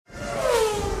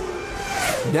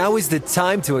Now is the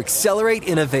time to accelerate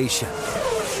innovation.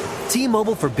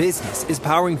 T-Mobile for Business is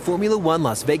powering Formula One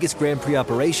Las Vegas Grand Prix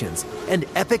operations and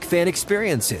epic fan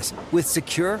experiences with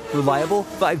secure, reliable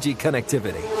 5G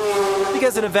connectivity.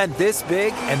 Because an event this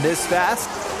big and this fast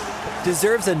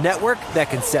deserves a network that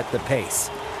can set the pace.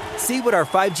 See what our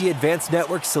 5G advanced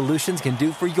network solutions can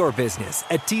do for your business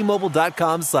at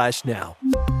T-Mobile.com/now.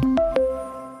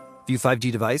 View 5G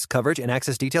device coverage and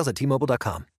access details at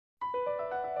T-Mobile.com.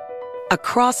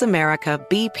 Across America,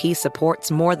 BP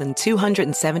supports more than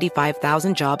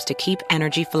 275,000 jobs to keep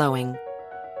energy flowing.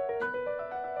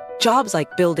 Jobs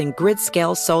like building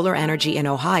grid-scale solar energy in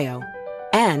Ohio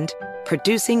and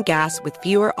producing gas with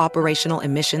fewer operational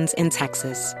emissions in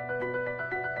Texas.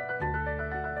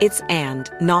 It's and,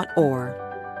 not or.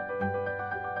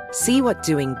 See what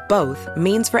doing both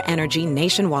means for energy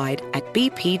nationwide at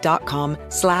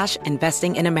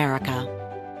bp.com/investing in America.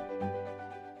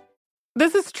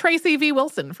 This is Tracy V.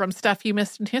 Wilson from Stuff You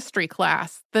Missed in History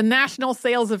class. The national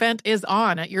sales event is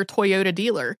on at your Toyota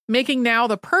dealer, making now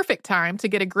the perfect time to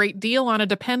get a great deal on a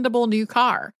dependable new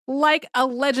car. Like a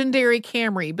legendary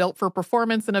Camry built for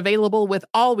performance and available with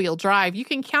all-wheel drive, you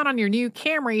can count on your new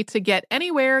Camry to get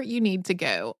anywhere you need to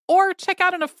go. Or check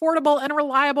out an affordable and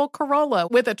reliable Corolla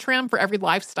with a trim for every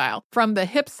lifestyle. From the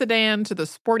hip sedan to the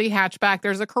sporty hatchback,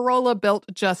 there's a Corolla built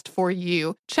just for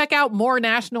you. Check out more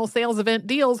national sales event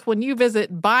deals when you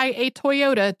visit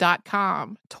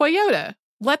buyatoyota.com. Toyota,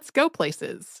 let's go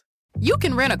places. You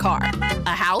can rent a car, a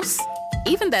house,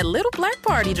 even that little black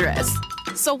party dress.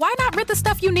 So why not rent the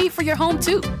stuff you need for your home,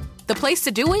 too? The place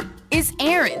to do it is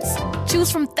Aaron's. Choose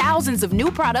from thousands of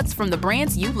new products from the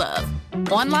brands you love,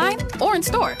 online or in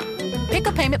store. Pick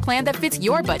a payment plan that fits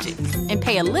your budget and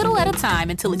pay a little at a time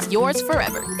until it's yours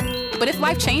forever. But if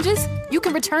life changes, you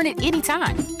can return it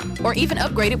anytime or even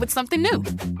upgrade it with something new.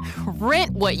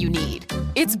 Rent what you need.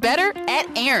 It's better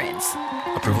at Aaron's.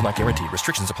 Approval not guaranteed.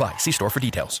 Restrictions apply. See store for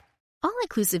details.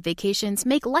 All-inclusive vacations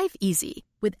make life easy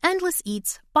with endless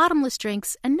eats, bottomless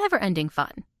drinks, and never-ending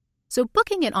fun. So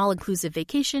booking an all-inclusive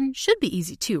vacation should be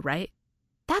easy too, right?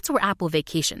 That's where Apple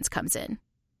Vacations comes in.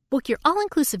 Book your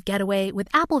all-inclusive getaway with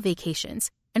Apple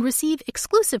Vacations and receive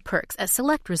exclusive perks at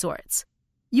select resorts.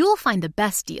 You'll find the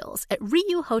best deals at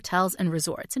Riu Hotels and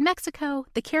Resorts in Mexico,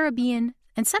 the Caribbean,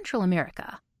 and Central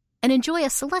America. And enjoy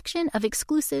a selection of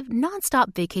exclusive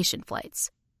nonstop vacation flights.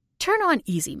 Turn on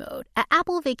easy mode at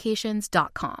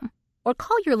applevacations.com or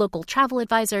call your local travel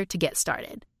advisor to get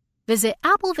started. Visit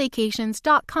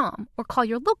applevacations.com or call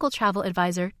your local travel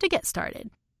advisor to get started.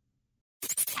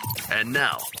 And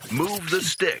now, Move the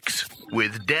Sticks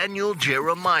with Daniel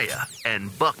Jeremiah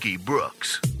and Bucky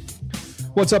Brooks.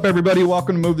 What's up, everybody?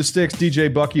 Welcome to Move the Sticks.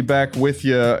 DJ Bucky back with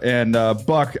you. And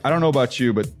Buck, I don't know about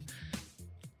you, but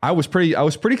I was pretty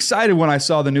excited when I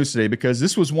saw the news today because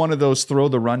this was one of those throw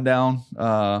the rundown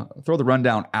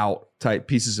out type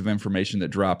pieces of information that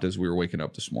dropped as we were waking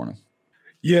up this morning.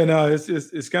 Yeah, no,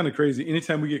 it's kind of crazy.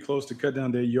 Anytime we get close to cut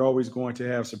down day, you're always going to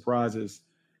have surprises.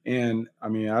 And I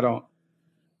mean, I don't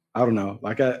know.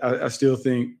 Like I still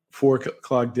think 4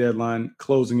 o'clock deadline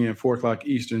closing in 4 o'clock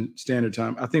Eastern Standard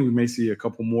Time. I think we may see a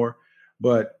couple more,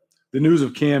 but the news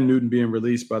of Cam Newton being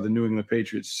released by the New England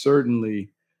Patriots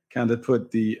certainly kind of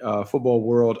put the football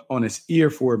world on its ear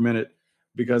for a minute,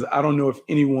 because I don't know if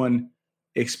anyone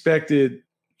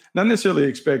not necessarily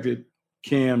expected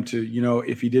Cam to,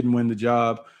 if he didn't win the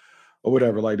job or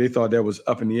whatever, like they thought that was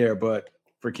up in the air. But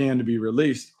for Cam to be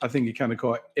released, I think it kind of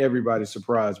caught everybody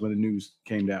surprised when the news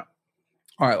came down.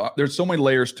 All right, there's so many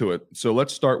layers to it. So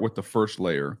let's start with the first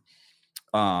layer.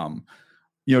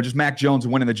 Just Mac Jones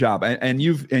winning the job, and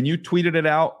you tweeted it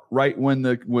out right when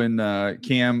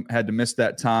Cam had to miss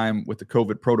that time with the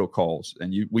COVID protocols,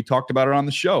 and we talked about it on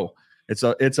the show. It's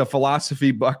a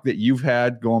philosophy, Buck, that you've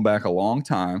had going back a long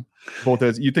time, both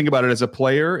as you think about it as a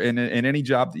player and in any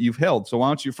job that you've held. So why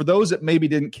don't you, for those that maybe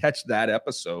didn't catch that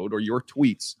episode or your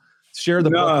tweets, share the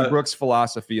Bucky Brooks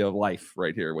philosophy of life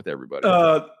right here with everybody.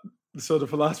 So the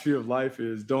philosophy of life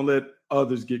is don't let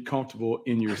others get comfortable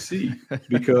in your seat,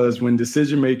 because when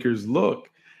decision makers look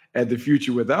at the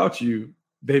future without you,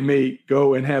 they may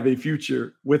go and have a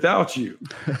future without you.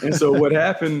 And so what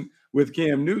happened with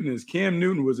Cam Newton is Cam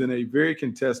Newton was in a very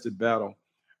contested battle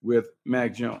with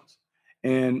Mac Jones.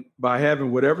 And by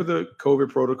having whatever the COVID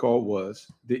protocol was,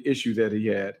 the issue that he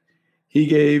had, he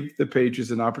gave the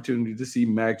Patriots an opportunity to see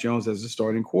Mac Jones as a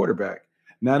starting quarterback,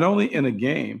 not only in a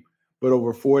game, but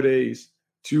over 4 days,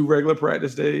 2 regular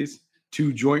practice days,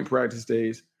 2 joint practice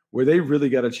days, where they really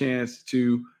got a chance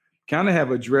to kind of have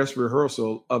a dress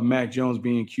rehearsal of Mac Jones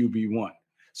being QB1.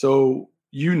 So,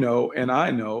 and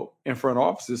I know in front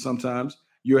offices, sometimes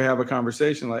you'll have a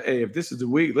conversation like, hey, if this is the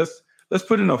week, let's let's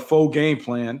put in a full game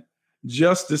plan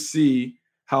just to see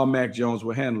how Mac Jones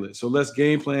will handle it. So let's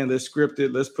game plan, let's script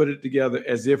it, let's put it together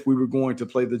as if we were going to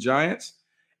play the Giants,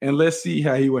 and let's see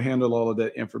how he will handle all of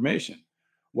that information.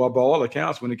 Well, by all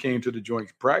accounts, when it came to the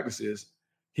joint practices,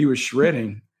 he was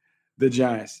shredding the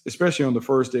Giants, especially on the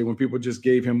first day when people just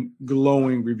gave him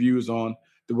glowing reviews on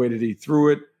the way that he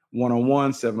threw it,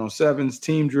 1-on-1, 7-on-7s,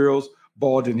 team drills,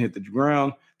 ball didn't hit the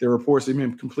ground. There were reports of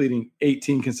him completing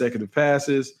 18 consecutive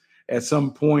passes at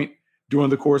some point during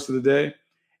the course of the day.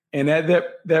 And at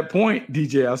that point,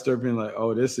 DJ, I started being like,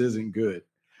 oh, this isn't good.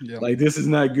 Yeah. Like, this is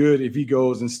not good if he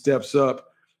goes and steps up,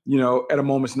 at a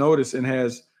moment's notice and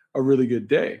has a really good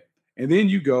day. And then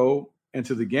you go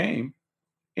into the game,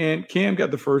 and Cam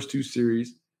got the first 2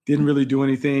 series, didn't really do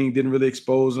anything, didn't really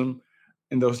expose him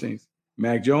and those things.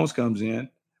 Mac Jones comes in,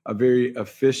 a very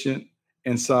efficient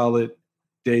and solid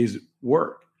day's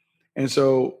work. And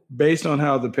so based on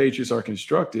how the Patriots are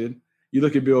constructed, you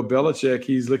look at Bill Belichick,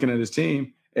 he's looking at his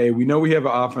team. Hey, we know we have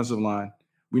an offensive line.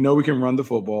 We know we can run the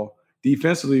football.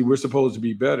 Defensively, we're supposed to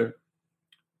be better.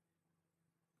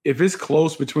 If it's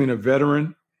close between a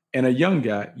veteran and a young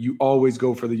guy, you always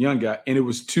go for the young guy. And it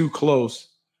was too close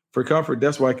for comfort.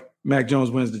 That's why Mac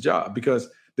Jones wins the job, because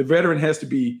the veteran has to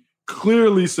be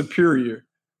clearly superior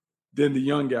than the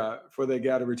young guy for that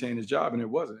guy to retain his job, and it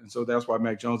wasn't. And so that's why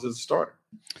Mac Jones is a starter.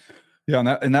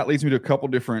 Yeah, and that leads me to a couple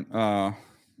different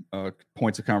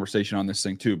points of conversation on this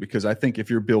thing too, because I think if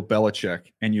you're Bill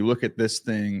Belichick and you look at this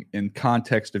thing in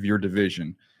context of your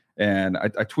division, and I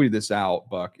tweeted this out,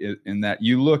 Buck, in that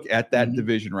you look at that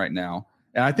division right now,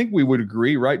 and I think we would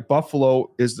agree, right?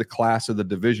 Buffalo is the class of the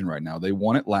division right now. They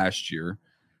won it last year.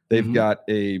 They've got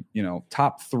a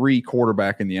top 3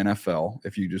 quarterback in the NFL.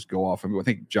 If you just go off, I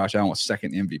think Josh Allen was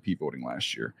second MVP voting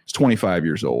last year. He's 25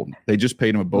 years old. They just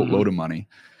paid him a boatload of money.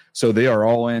 So they are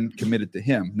all in, committed to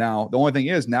him. Now, the only thing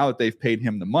is, now that they've paid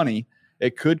him the money,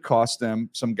 it could cost them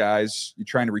some guys. You're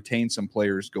trying to retain some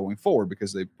players going forward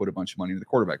because they put a bunch of money into the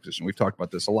quarterback position. We've talked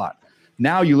about this a lot.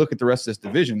 Now you look at the rest of this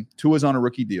division. Tua's on a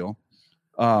rookie deal.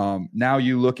 Now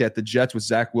you look at the Jets with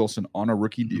Zach Wilson on a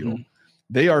rookie deal.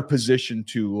 They are positioned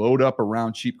to load up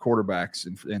around cheap quarterbacks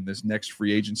in this next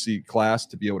free agency class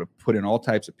to be able to put in all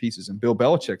types of pieces. And Bill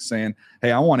Belichick's saying,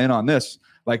 hey, I want in on this.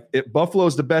 Like,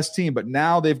 Buffalo's the best team, but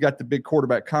now they've got the big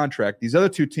quarterback contract. These other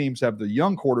 2 teams have the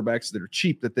young quarterbacks that are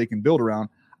cheap that they can build around.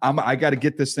 I got to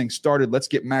get this thing started. Let's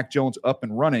get Mac Jones up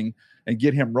and running and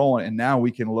get him rolling, and now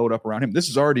we can load up around him. This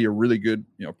is already a really good,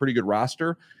 pretty good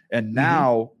roster. And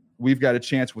now we've got a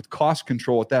chance with cost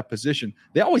control at that position.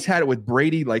 They always had it with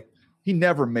Brady, like, he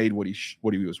never made what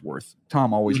he was worth.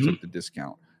 Tom always took the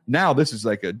discount. Now this is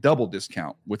like a double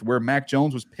discount with where Mac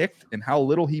Jones was picked and how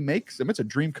little he makes. I mean, it's a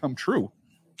dream come true.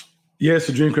 Yeah, it's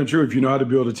a dream come true if you know how to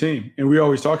build a team. And we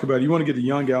always talk about it. You want to get the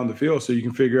young guy on the field so you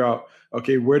can figure out,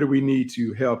 okay, where do we need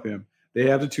to help him? They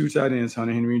have the 2 tight ends,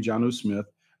 Hunter Henry and Jonnu Smith.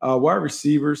 Wide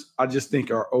receivers, I just think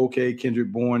are okay.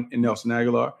 Kendrick Bourne and Nelson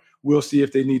Aguilar. We'll see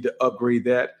if they need to upgrade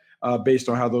that based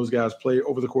on how those guys play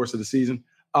over the course of the season.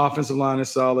 Offensive line is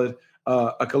solid.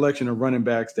 A collection of running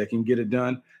backs that can get it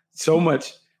done. So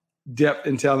much depth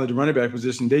and talent at the running back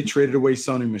position. They traded away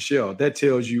Sonny Michel. That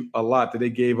tells you a lot that they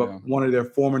gave up one of their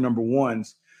former number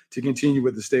 1s to continue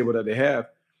with the stable that they have.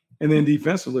 And then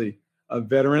defensively, a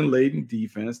veteran-laden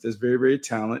defense that's very, very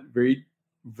talented, very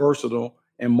versatile,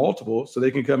 and multiple, so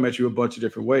they can come at you a bunch of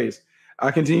different ways.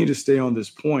 I continue to stay on this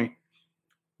point.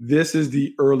 This is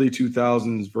the early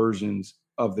 2000s versions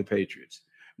of the Patriots,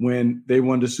 when they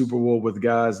won the Super Bowl with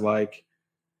guys like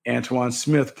Antoine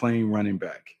Smith playing running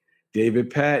back, David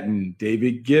Patton,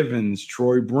 David Givens,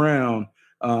 Troy Brown,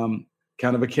 kind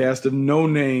of a cast of no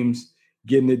names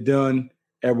getting it done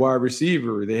at wide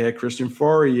receiver. They had Christian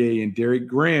Fauria and Derek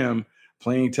Graham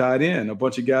playing tight end, a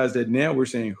bunch of guys that now we're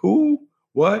saying, who,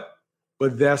 what?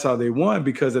 But that's how they won,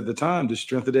 because at the time, the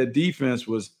strength of that defense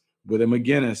was Willie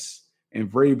McGinnis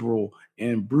and Vrabel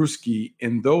and Bruschi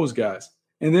and those guys.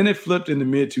 And then it flipped in the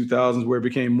mid-2000s where it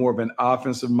became more of an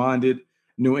offensive-minded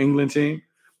New England team.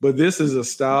 But this is a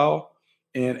style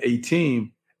and a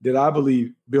team that I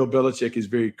believe Bill Belichick is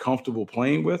very comfortable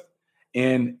playing with.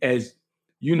 And as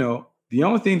you know, the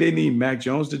only thing they need Mac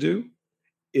Jones to do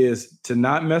is to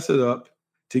not mess it up,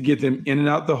 to get them in and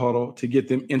out the huddle, to get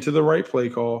them into the right play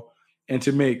call, and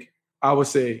to make, I would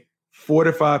say, 4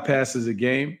 to 5 passes a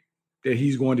game that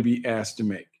he's going to be asked to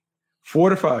make.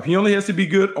 4 to 5. He only has to be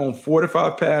good on 4 to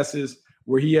 5 passes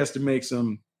where he has to make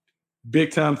some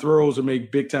big-time throws or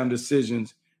make big-time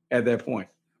decisions at that point.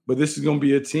 But this is going to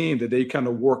be a team that they kind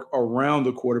of work around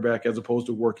the quarterback as opposed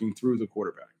to working through the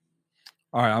quarterback.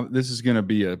 All right, this is going to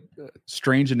be a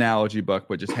strange analogy, Buck,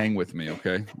 but just hang with me,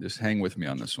 okay? Just hang with me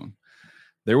on this one.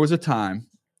 there was a time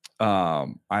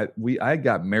I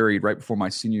got married right before my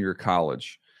senior year of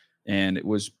college, and it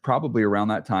was probably around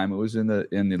that time. It was in the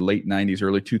late 90s,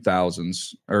 early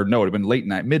 2000s, or no, it would have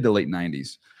been mid to late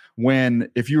 90s. When,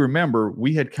 if you remember,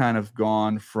 we had kind of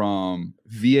gone from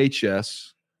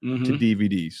VHS to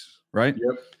DVDs, right?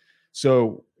 Yep.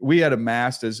 So we had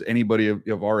amassed, as anybody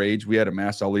of our age, we had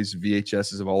amassed all these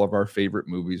VHSs of all of our favorite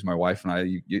movies. My wife and I,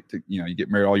 you get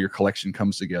married, all your collection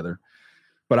comes together.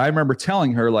 But I remember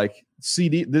telling her, like,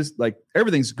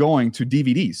 everything's going to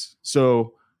DVDs.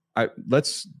 So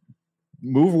let's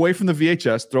move away from the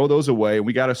VHS, throw those away. And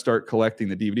we got to start collecting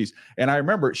the DVDs. And I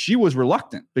remember she was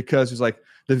reluctant because it's like,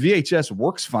 the VHS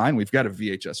works fine. We've got a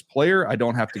VHS player. I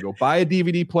don't have to go buy a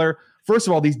DVD player. First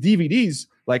of all, these DVDs,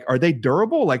 like, are they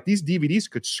durable? Like, these DVDs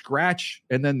could scratch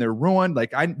and then they're ruined.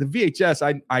 Like, the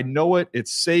VHS, I know it.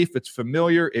 It's safe. It's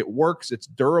familiar. It works. It's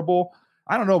durable.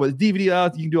 I don't know, but the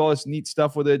DVD, you can do all this neat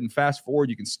stuff with it and fast forward.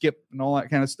 You can skip and all that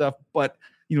kind of stuff. But,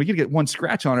 you get one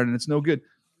scratch on it and it's no good.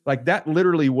 Like, that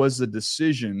literally was the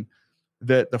decision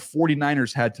that the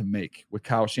 49ers had to make with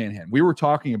Kyle Shanahan. We were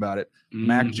talking about it.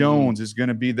 Mac Jones is going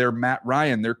to be their Matt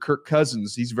Ryan, their Kirk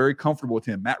Cousins. He's very comfortable with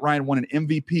him. Matt Ryan won an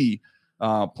MVP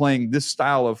playing this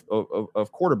style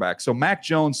of quarterback. So Mac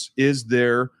Jones is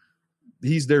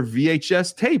he's their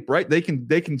VHS tape, right? They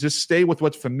can just stay with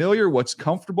what's familiar, what's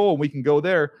comfortable, and we can go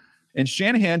there. And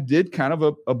Shanahan did kind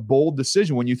of a bold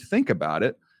decision when you think about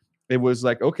it. It was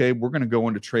like, okay, we're going to go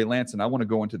into Trey Lance, and I want to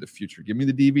go into the future. Give me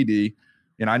the DVD.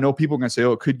 And I know people are going to say,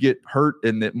 oh, it could get hurt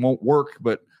and it won't work,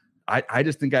 but I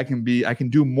just think I can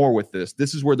do more with this.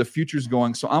 This is where the future is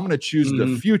going. So I'm going to choose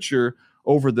the future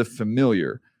over the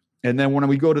familiar. And then when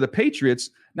we go to the Patriots,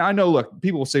 now I know, look,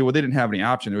 people will say, well, they didn't have any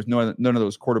option. There was none of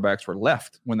those quarterbacks were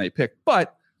left when they picked,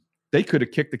 but they could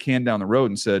have kicked the can down the road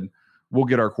and said, we'll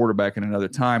get our quarterback in another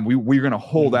time. We're going to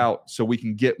hold out so we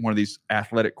can get one of these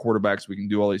athletic quarterbacks we can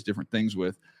do all these different things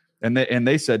with. And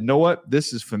they said, know what?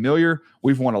 This is familiar.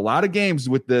 We've won a lot of games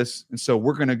with this. And so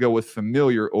we're going to go with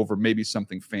familiar over maybe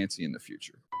something fancy in the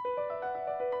future.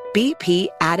 BP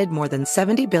added more than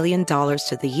 $70 billion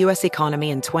to the U.S. economy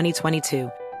in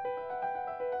 2022.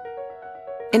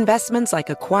 Investments like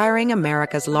acquiring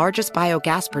America's largest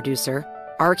biogas producer,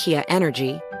 Archaea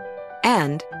Energy,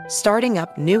 and starting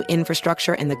up new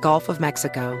infrastructure in the Gulf of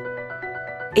Mexico.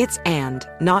 It's and,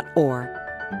 not or.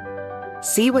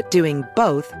 See what doing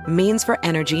both means for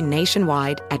energy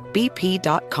nationwide at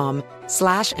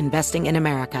bp.com/investing in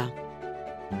America.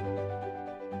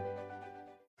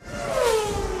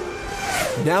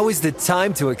 Now is the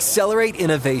time to accelerate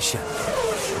innovation.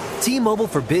 T-Mobile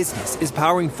for Business is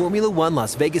powering Formula One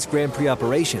Las Vegas Grand Prix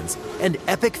operations and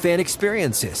epic fan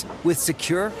experiences with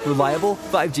secure, reliable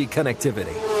 5G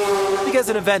connectivity. Because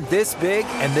an event this big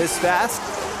and this fast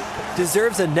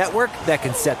deserves a network that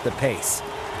can set the pace.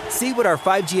 See what our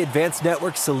 5G advanced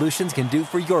network solutions can do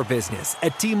for your business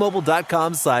at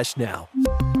T-Mobile.com/now.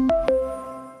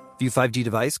 View 5G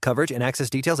device coverage and access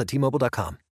details at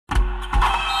T-Mobile.com.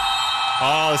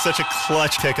 Oh, such a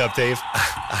clutch pickup, Dave.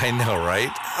 I know, right?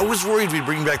 I was worried we'd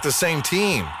bring back the same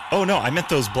team. Oh, no, I meant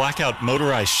those blackout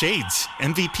motorized shades.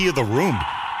 MVP of the room.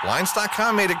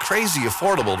 Blinds.com made it crazy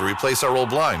affordable to replace our old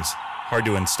blinds. Hard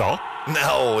to install?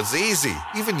 No, it's easy.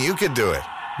 Even you could do it.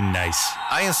 Nice.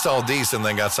 I installed these and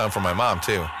then got some for my mom,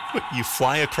 too. What, you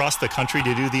fly across the country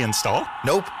to do the install?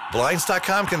 Nope.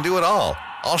 Blinds.com can do it all.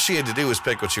 All she had to do was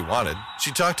pick what she wanted.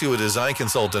 She talked to a design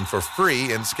consultant for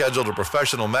free and scheduled a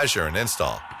professional measure and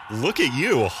install. Look at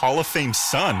you, Hall of Fame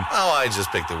son. Oh, I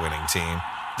just picked the winning team.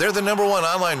 They're the #1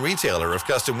 online retailer of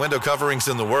custom window coverings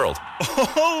in the world.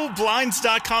 Oh,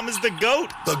 Blinds.com is the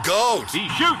GOAT. The GOAT. He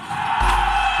shoots.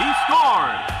 He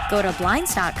scores. Go to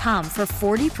Blinds.com for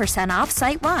 40% off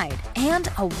site-wide and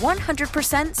a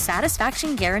 100%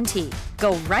 satisfaction guarantee.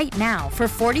 Go right now for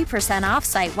 40% off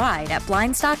site-wide at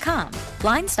Blinds.com.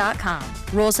 Blinds.com.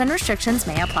 Rules and restrictions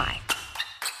may apply.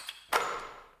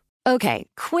 Okay,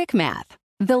 quick math.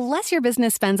 The less your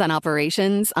business spends on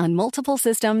operations, on multiple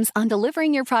systems, on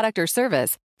delivering your product or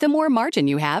service, the more margin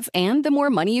you have and the more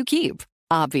money you keep.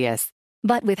 Obvious.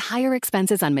 But with higher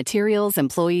expenses on materials,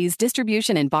 employees,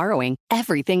 distribution, and borrowing,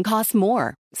 everything costs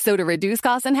more. So to reduce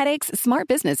costs and headaches, smart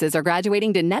businesses are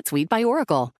graduating to NetSuite by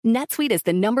Oracle. NetSuite is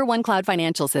the #1 cloud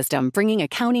financial system, bringing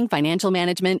accounting, financial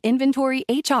management, inventory,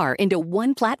 HR into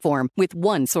one platform with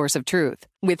one source of truth.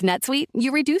 With NetSuite,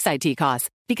 you reduce IT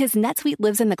costs because NetSuite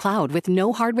lives in the cloud with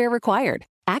no hardware required,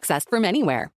 accessed from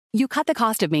anywhere. You cut the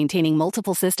cost of maintaining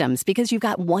multiple systems because you've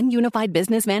got one unified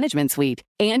business management suite.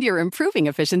 And you're improving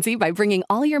efficiency by bringing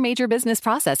all your major business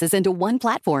processes into one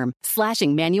platform,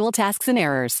 slashing manual tasks and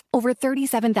errors. Over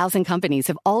 37,000 companies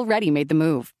have already made the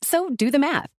move. So do the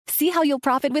math. See how you'll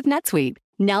profit with NetSuite.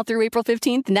 Now through April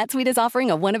 15th, NetSuite is offering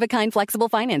a one-of-a-kind flexible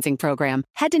financing program.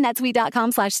 Head to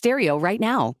netsuite.com/stereo right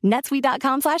now.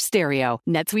 netsuite.com/stereo.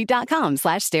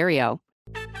 netsuite.com/stereo.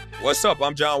 What's up?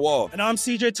 I'm John Wall. And I'm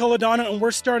CJ Toledano, and we're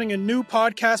starting a new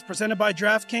podcast presented by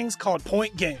DraftKings called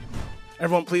Point Game.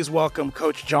 Everyone, please welcome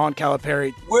Coach John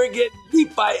Calipari. We're getting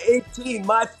beat by 18.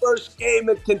 My first game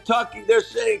in Kentucky, they're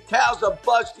saying Cal's a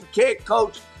bust. He can't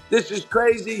coach. This is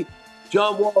crazy.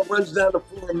 John Wall runs down the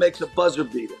floor and makes a buzzer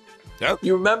beater. Yep.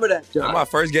 You remember that, John? That's my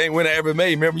first game winner I ever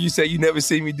made. Remember you said you never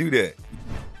see me do that.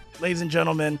 Ladies and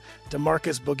gentlemen,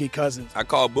 DeMarcus Boogie Cousins. I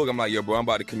called Boog. I'm like, yo, bro, I'm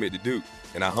about to commit to Duke.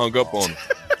 And I hung up on him.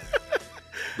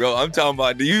 Bro, I'm talking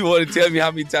about, do you want to tell me how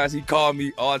many times he called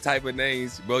me all type of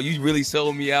names? Bro, you really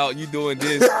sold me out. You doing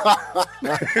this.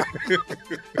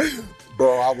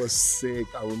 Bro, I was sick.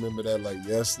 I remember that like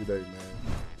yesterday,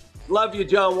 man. Love you,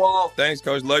 John Wall. Thanks,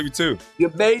 Coach. Love you, too.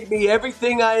 You made me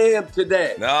everything I am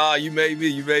today. Nah, you made me.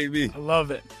 You made me. I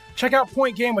love it. Check out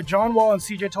Point Game with John Wall and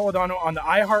CJ Toledano on the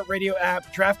iHeartRadio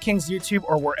app, DraftKings YouTube,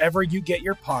 or wherever you get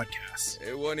your podcasts.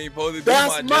 It wasn't even supposed to be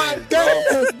That's my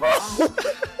dance, bro.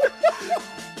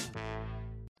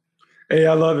 Hey,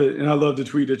 I love it. And I love the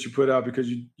tweet that you put out because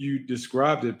you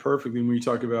described it perfectly when you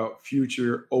talk about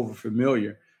future over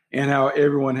familiar and how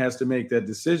everyone has to make that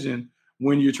decision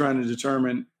when you're trying to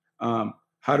determine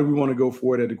how do we want to go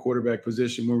forward at the quarterback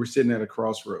position when we're sitting at a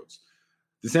crossroads.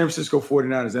 The San Francisco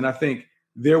 49ers, and I think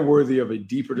they're worthy of a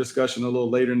deeper discussion a little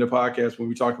later in the podcast when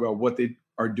we talk about what they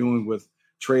are doing with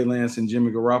Trey Lance and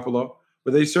Jimmy Garoppolo,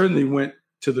 but they certainly went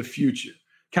to the future,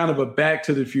 kind of a back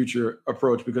to the future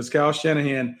approach because Kyle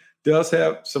Shanahan does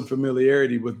have some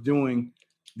familiarity with doing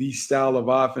the style of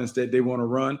offense that they want to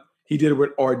run. He did it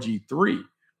with RG3,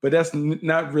 but that's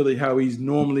not really how he's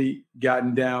normally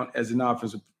gotten down as an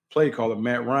offensive play caller.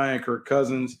 Matt Ryan, Kirk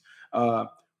Cousins,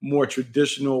 more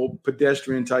traditional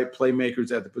pedestrian type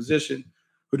playmakers at the position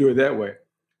who do it that way.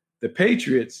 The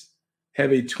Patriots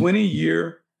have a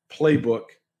 20-year playbook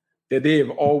that they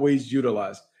have always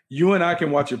utilized. You and I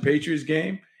can watch a Patriots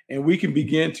game and we can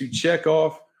begin to check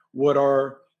off what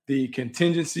are the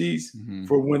contingencies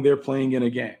for when they're playing in a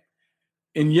game.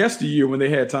 In yesteryear, when they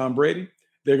had Tom Brady,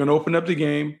 they're going to open up the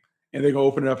game and they're going to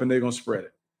open it up and they're going to spread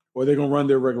it, or they're going to run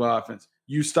their regular offense.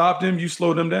 You stop them, you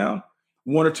slow them down,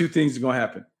 one or two things are going to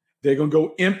happen. They're going to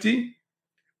go empty,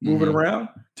 move it around.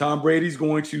 Tom Brady's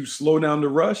going to slow down the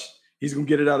rush. He's going to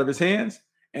get it out of his hands,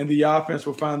 and the offense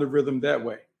will find the rhythm that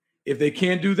way. If they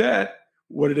can't do that,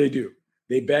 what do?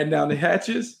 They batten down the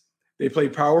hatches. They play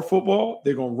power football.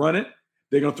 They're going to run it.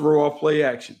 They're going to throw off play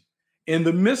action. In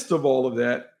the midst of all of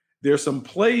that, there's some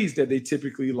plays that they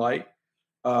typically like,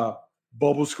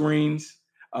 bubble screens,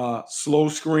 slow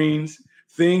screens,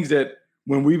 things that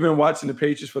when we've been watching the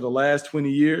Patriots for the last 20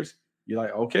 years, you're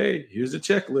like, okay, here's a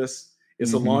checklist.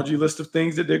 It's a laundry list of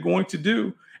things that they're going to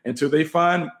do until they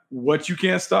find what you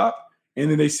can't stop, and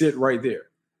then they sit right there.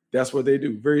 That's what they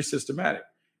do. Very systematic.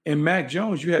 And Mac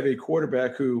Jones, you have a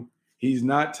quarterback who he's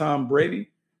not Tom Brady,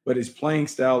 but his playing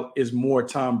style is more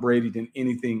Tom Brady than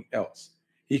anything else.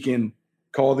 He can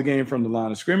call the game from the line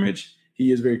of scrimmage.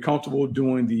 He is very comfortable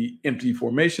doing the empty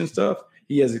formation stuff.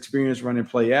 He has experience running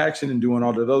play action and doing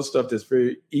all of those stuff that's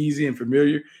very easy and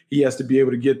familiar. He has to be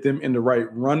able to get them in the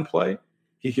right run play.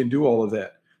 He can do all of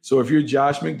that. So if you're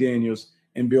Josh McDaniels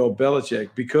and Bill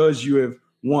Belichick, because you have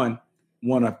won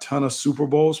a ton of Super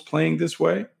Bowls playing this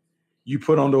way, you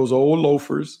put on those old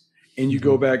loafers and you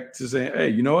go back to saying, hey,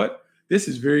 you know what? This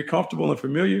is very comfortable and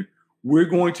familiar. We're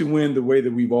going to win the way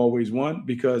that we've always won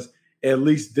because at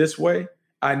least this way,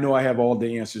 I know I have all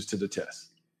the answers to the test.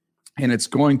 And it's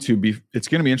going to be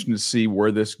interesting to see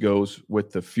where this goes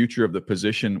with the future of the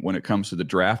position when it comes to the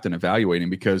draft and evaluating,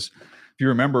 because if you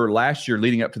remember last year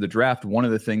leading up to the draft, one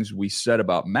of the things we said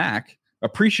about Mac,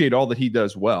 appreciate all that he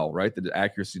does well, right? The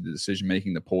accuracy, the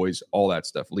decision-making, the poise, all that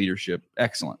stuff, leadership,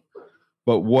 excellent.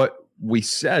 But what we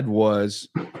said was,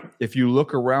 if you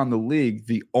look around the league,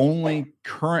 the only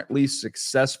currently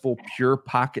successful pure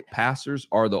pocket passers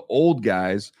are the old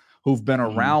guys who've been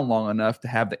around long enough to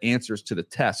have the answers to the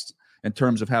test in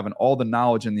terms of having all the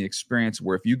knowledge and the experience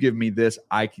where if you give me this,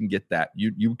 I can get that.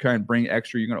 You kind of bring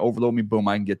extra, you're going to overload me, boom,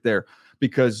 I can get there.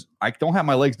 Because I don't have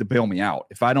my legs to bail me out.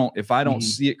 If I don't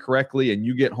see it correctly and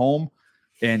you get home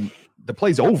and the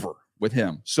play's over with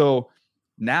him. So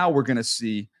now we're going to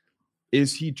see,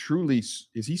 is he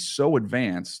so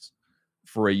advanced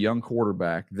for a young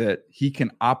quarterback that he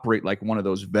can operate like one of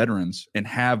those veterans and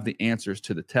have the answers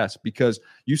to the test, because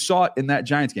you saw it in that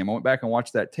Giants game. I went back and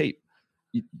watched that tape.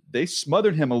 They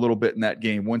smothered him a little bit in that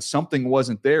game. When something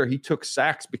wasn't there, he took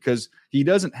sacks because he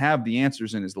doesn't have the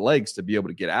answers in his legs to be able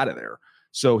to get out of there.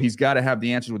 So he's got to have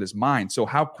the answers with his mind. So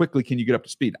how quickly can you get up to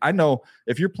speed? I know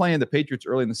if you're playing the Patriots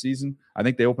early in the season, I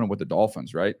think they open up with the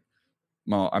Dolphins, right?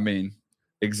 Well, I mean,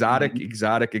 exotic.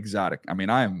 I mean,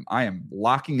 I am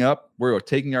locking up. We're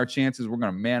taking our chances. We're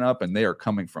going to man up, and they are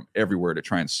coming from everywhere to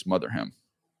try and smother him.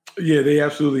 Yeah, they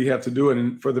absolutely have to do it.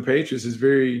 And for the Patriots, it's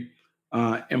very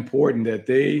important that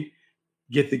they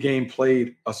get the game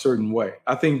played a certain way.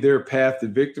 I think their path to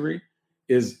victory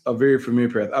is a very familiar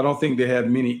path. I don't think they have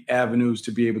many avenues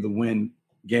to be able to win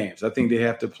games. I think they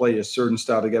have to play a certain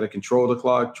style. They got to control the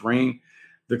clock, drain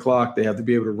the clock. They have to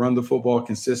be able to run the football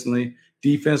consistently.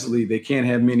 Defensively, they can't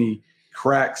have many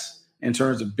cracks in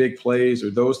terms of big plays or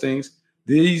those things.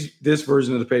 This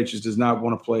version of the Patriots does not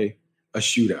want to play a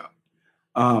shootout.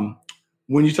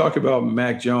 When you talk about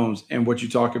Mac Jones and what you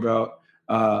talk about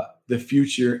the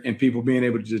future and people being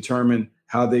able to determine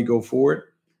how they go forward,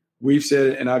 we've said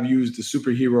it, and I've used the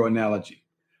superhero analogy.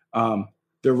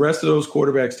 The rest of those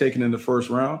quarterbacks taken in the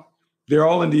first round, they're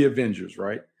all in the Avengers,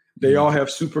 right? They all have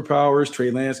superpowers.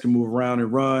 Trey Lance can move around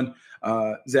and run.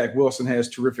 Zach Wilson has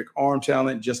terrific arm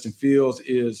talent. Justin Fields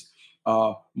is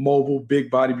mobile, big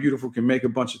body, beautiful, can make a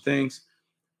bunch of things.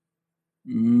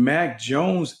 Mac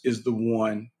Jones is the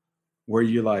one where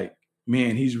you're like,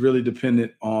 man, he's really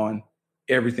dependent on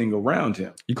everything around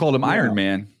him. You called him Iron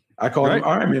Man. I call him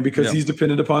Iron Man because he's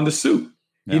dependent upon the suit.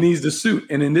 He needs the suit.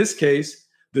 And in this case,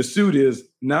 the suit is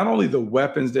not only the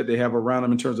weapons that they have around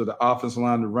him in terms of the offensive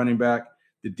line, the running back,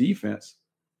 the defense,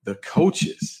 the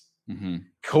coaches.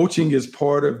 Coaching is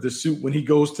part of the suit when he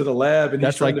goes to the lab. And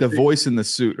that's like the voice in the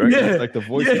suit, right? Yeah, that's like the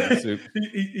voice in the suit.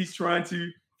 He's trying to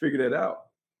figure that out.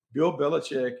 Bill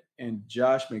Belichick and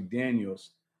Josh McDaniels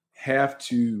have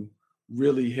to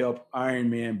really help Iron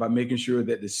Man by making sure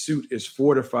that the suit is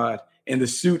fortified and the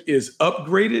suit is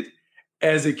upgraded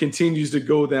as it continues to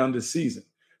go down the season.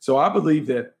 So I believe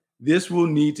that this will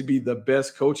need to be the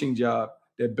best coaching job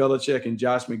that Belichick and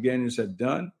Josh McDaniels have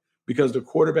done, because the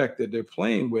quarterback that they're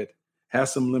playing with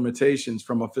has some limitations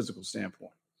from a physical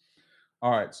standpoint.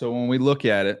 All right. So when we look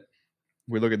at it,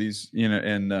 we look at these,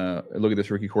 and look at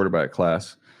this rookie quarterback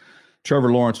class.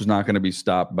 Trevor Lawrence was not going to be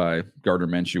stopped by Gardner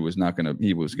Minshew.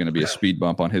 He was going to be a speed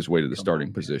bump on his way to the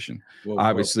starting position.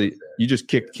 Obviously, you just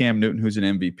kicked Cam Newton, who's an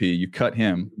MVP. You cut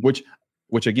him, which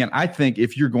again, I think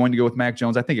if you're going to go with Mac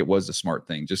Jones, I think it was the smart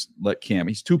thing. Just let Cam.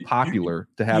 He's too popular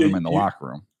to have him in the locker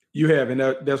room. You have, and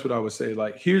that's what I would say.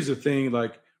 Like, here's the thing: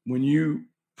 like when you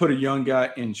put a young guy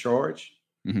in charge,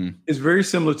 it's very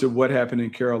similar to what happened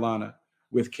in Carolina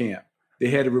with Cam. They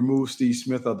had to remove Steve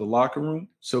Smith out of the locker room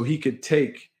so he could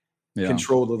take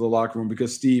control of the locker room,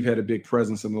 because Steve had a big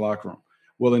presence in the locker room.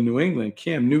 Well, in New England,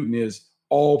 Cam Newton is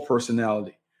all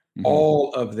personality,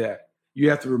 all of that. You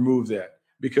have to remove that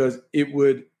because it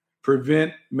would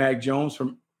prevent Mac Jones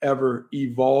from ever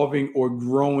evolving or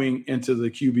growing into the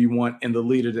QB1 and the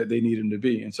leader that they need him to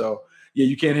be. And so,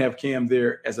 you can't have Cam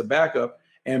there as a backup.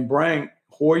 And Brian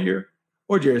Hoyer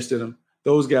or Jarrett Stidham,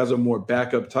 those guys are more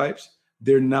backup types.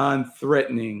 They're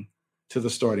non-threatening to the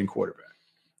starting quarterback.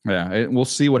 Yeah, we'll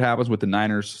see what happens with the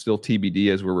Niners. Still TBD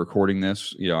as we're recording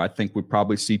this. I think we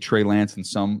probably see Trey Lance in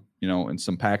some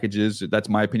packages. That's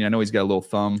my opinion. I know he's got a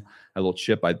little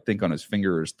chip, I think, on his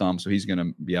finger or his thumb, so he's going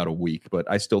to be out a week. But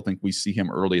I still think we see him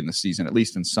early in the season, at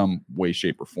least in some way,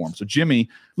 shape, or form. So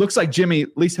looks like Jimmy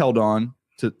at least held on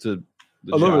to the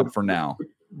job for now.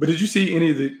 But did you see any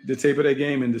of the tape of that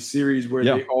game in the series where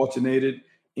they alternated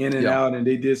in and out, and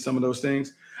they did some of those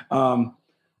things?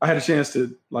 I had a chance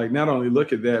to not only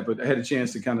look at that, but I had a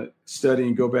chance to kind of study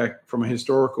and go back from a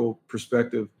historical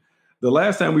perspective. The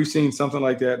last time we've seen something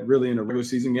like that really in a regular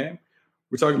season game,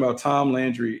 we're talking about Tom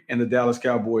Landry and the Dallas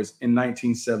Cowboys in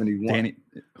 1971.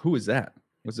 Who is that?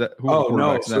 Was that?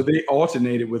 So they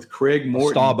alternated with Craig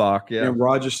Morton Staubach, and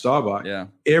Roger Staubach. Yeah.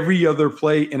 Every other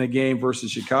play in a game versus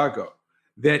Chicago.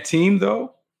 That team,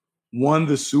 though, won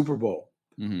the Super Bowl.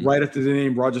 Right after they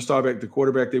named Roger Staubach the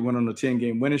quarterback, they went on a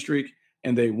 10-game winning streak.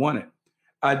 And they won it.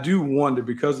 I do wonder,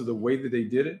 because of the way that they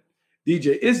did it,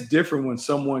 DJ, it's different when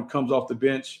someone comes off the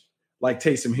bench like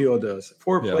Taysom Hill does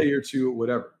for a play or two or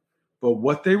whatever. But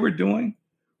what they were doing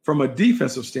from a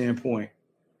defensive standpoint,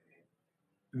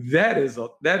 that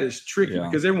is tricky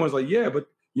because everyone's like, but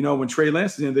when Trey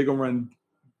Lance is in, they're going to run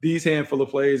these handful of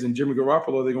plays, and Jimmy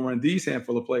Garoppolo, they're going to run these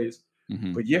handful of plays.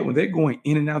 But when they're going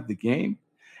in and out the game,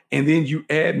 and then you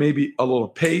add maybe a little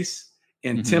pace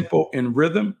and tempo and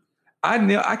rhythm,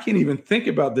 I can't even think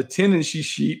about the tendency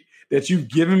sheet that you've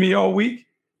given me all week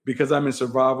because I'm in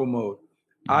survival mode.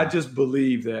 I just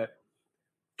believe that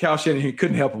Kyle Shanahan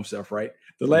couldn't help himself, right?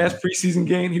 The last preseason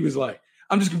game, he was like,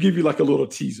 I'm just going to give you like a little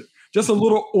teaser, just a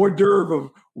little hors d'oeuvre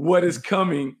of what is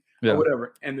coming or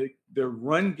whatever. And the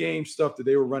run game stuff that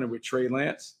they were running with Trey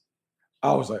Lance,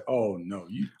 I was like, oh, no.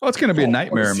 It's going to be a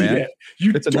nightmare, man.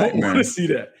 It's a nightmare. Want to see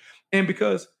that. And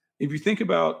because if you think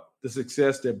about the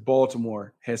success that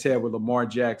Baltimore has had with Lamar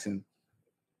Jackson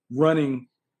running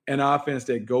an offense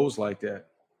that goes like that,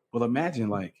 well, imagine,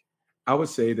 like, I would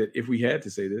say that if we had to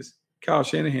say this, Kyle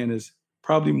Shanahan is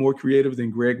probably more creative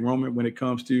than Greg Roman when it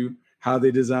comes to how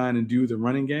they design and do the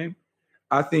running game.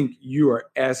 I think you are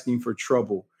asking for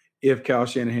trouble if Kyle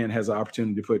Shanahan has an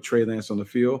opportunity to put Trey Lance on the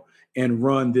field and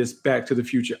run this back to the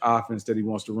future offense that he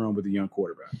wants to run with a young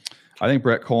quarterback. I think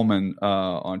Brett Coleman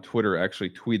on Twitter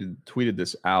actually tweeted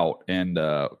this out, and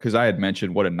because I had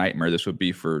mentioned what a nightmare this would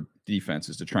be for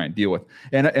defenses to try and deal with,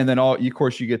 and then of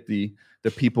course you get the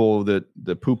people that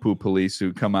the poo-poo police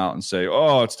who come out and say,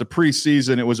 oh, it's the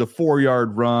preseason, it was a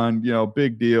 4-yard run,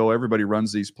 big deal, everybody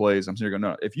runs these plays. I'm sitting there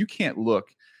going, no, if you can't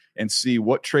look and see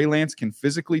what Trey Lance can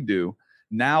physically do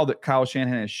now that Kyle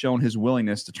Shanahan has shown his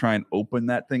willingness to try and open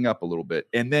that thing up a little bit,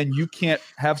 and then you can't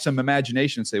have some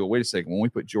imagination and say, well, wait a second, when we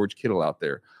put George Kittle out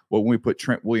there, when we put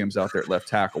Trent Williams out there at left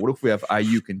tackle, what if we have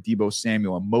Ayuk and Deebo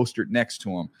Samuel and Mostert next to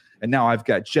him? And now I've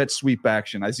got jet sweep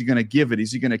action. Is he going to give it?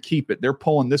 Is he going to keep it? They're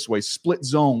pulling this way, split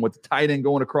zone with the tight end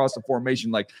going across the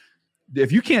formation. Like,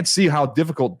 if you can't see how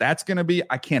difficult that's going to be,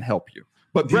 I can't help you.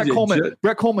 But Brett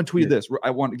Coleman tweeted this. I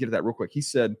want to get to that real quick. He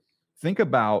said, think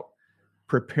about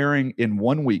preparing in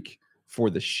 1 week for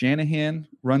the Shanahan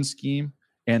run scheme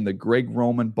and the Greg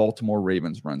Roman Baltimore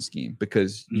Ravens run scheme,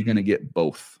 because you're going to get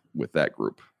both with that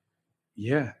group.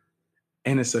 Yeah.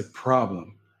 And it's a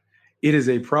problem. It is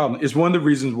a problem. It's one of the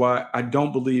reasons why I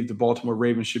don't believe the Baltimore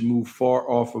Ravens should move far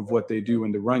off of what they do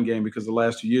in the run game, because the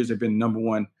last 2 years they've been number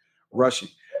one rushing.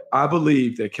 I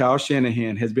believe that Kyle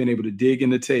Shanahan has been able to dig in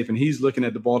the tape, and he's looking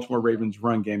at the Baltimore Ravens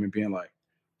run game and being like,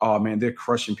 oh, man, they're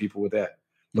crushing people with that.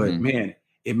 But, man,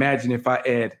 imagine if I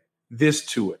add this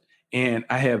to it, and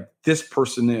I have this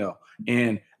personnel,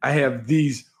 and I have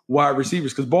these wide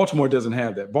receivers, because Baltimore doesn't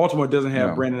have that. Baltimore doesn't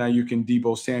have Brandon Ayuk and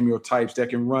Deebo Samuel types that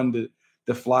can run the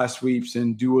fly sweeps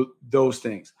and do those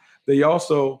things. They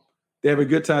have a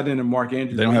good tight end in Mark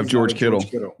Andrews. They don't have George Kittle.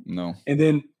 No. And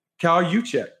then Kyle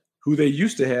Juszczyk, who they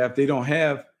used to have, they don't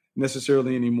have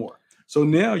necessarily anymore. So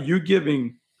now you're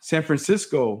giving San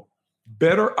Francisco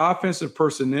better offensive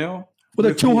personnel. Well,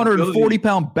 the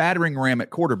 240-pound battering ram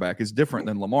at quarterback is different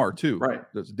than Lamar, too. Right.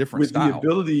 There's a different style. With the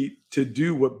ability to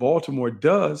do what Baltimore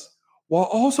does while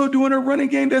also doing a running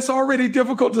game that's already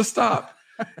difficult to stop.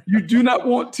 You do not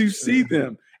want to see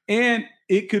them. And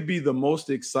it could be the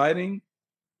most exciting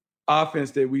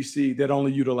offense that we see that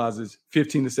only utilizes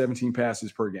 15 to 17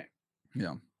 passes per game.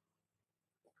 Yeah.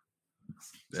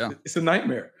 It's a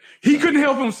nightmare. He couldn't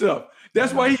help himself.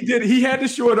 That's why he did. He had to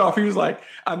show it off. He was like,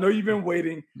 I know you've been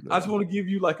waiting. I just want to give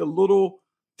you like a little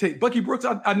taste. Bucky Brooks,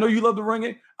 I know you love the run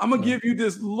game. I'm going to give you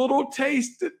this little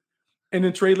taste. And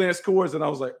then Trey Lance scores. And I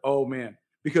was like, oh, man.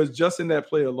 Because just in that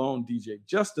play alone, DJ,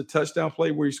 just the touchdown play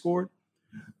where he scored,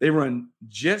 they run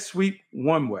jet sweep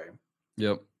one way.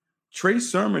 Yep. Trey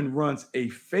Sermon runs a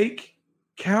fake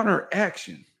counter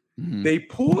action. They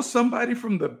pull somebody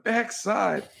from the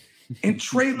backside, and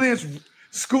Trey Lance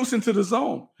scoots into the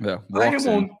zone. Yeah,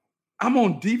 I'm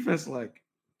on defense like,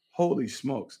 holy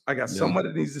smokes. I got somebody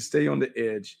that needs to stay on the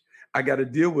edge. I got to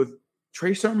deal with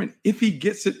Trey Sermon if he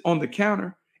gets it on the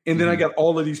counter. And then I got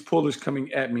all of these pullers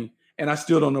coming at me, and I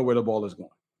still don't know where the ball is going.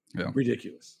 Yeah.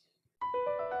 Ridiculous.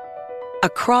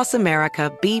 Across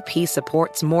America, BP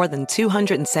supports more than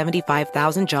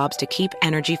 275,000 jobs to keep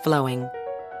energy flowing.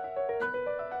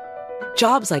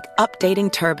 Jobs like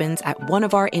updating turbines at one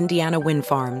of our Indiana wind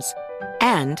farms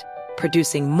and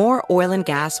producing more oil and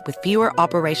gas with fewer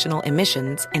operational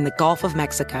emissions in the Gulf of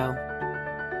Mexico.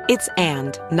 It's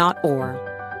and, not or.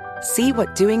 See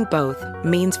what doing both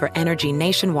means for energy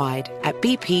nationwide at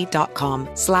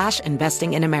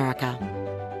bp.com/investing in America.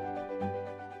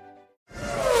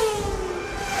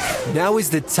 Now is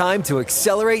the time to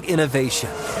accelerate innovation.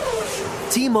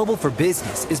 T-Mobile for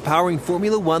Business is powering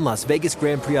Formula One Las Vegas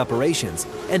Grand Prix operations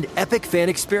and epic fan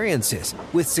experiences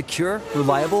with secure,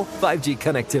 reliable 5G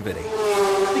connectivity.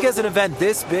 Because an event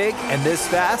this big and this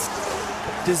fast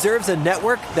deserves a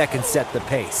network that can set the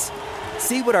pace.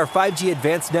 See what our 5G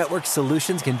advanced network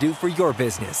solutions can do for your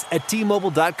business at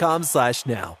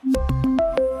T-Mobile.com/now.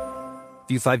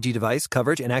 View 5G device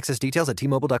coverage and access details at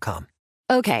T-Mobile.com.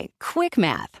 Okay, quick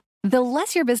math. The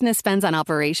less your business spends on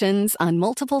operations, on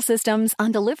multiple systems,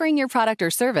 on delivering your product or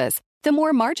service, the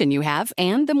more margin you have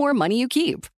and the more money you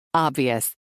keep.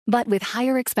 Obvious. But with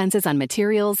higher expenses on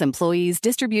materials, employees,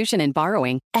 distribution, and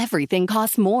borrowing, everything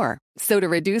costs more. So to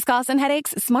reduce costs and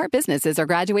headaches, smart businesses are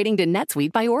graduating to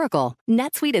NetSuite by Oracle.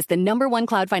 NetSuite is the #1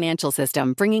 cloud financial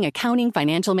system, bringing accounting,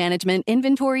 financial management,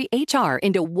 inventory, HR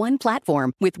into one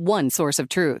platform with one source of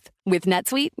truth. With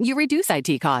NetSuite, you reduce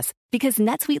IT costs because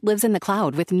NetSuite lives in the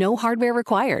cloud with no hardware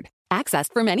required,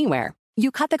 accessed from anywhere. You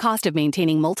cut the cost of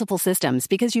maintaining multiple systems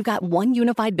because you've got one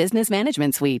unified business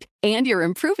management suite. And you're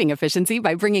improving efficiency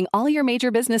by bringing all your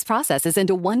major business processes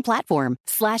into one platform,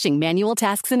 slashing manual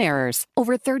tasks and errors.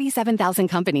 Over 37,000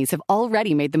 companies have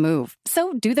already made the move.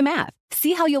 So do the math.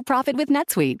 See how you'll profit with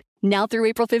NetSuite. Now through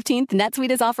April 15th,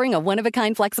 NetSuite is offering a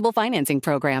one-of-a-kind flexible financing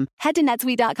program. Head to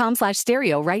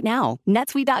netsuite.com/stereo right now.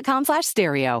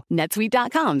 netsuite.com/stereo.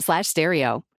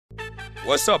 netsuite.com/stereo.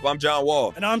 What's up? I'm John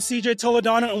Wall. And I'm CJ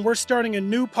Toledano, and we're starting a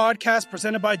new podcast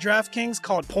presented by DraftKings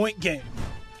called Point Game.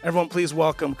 Everyone, please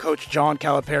welcome Coach John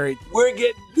Calipari. We're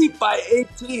getting beat by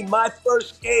 18. My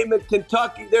first game in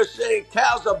Kentucky, they're saying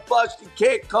Cal's a bust. He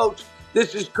can't coach.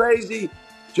 This is crazy.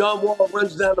 John Wall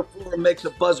runs down the floor and makes a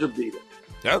buzzer beater.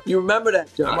 Yep. You remember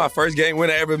that, John? That's my first game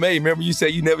winner I ever made. Remember you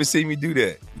said you never see me do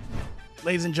that.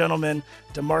 Ladies and gentlemen,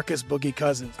 DeMarcus Boogie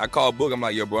Cousins. I called Book. I'm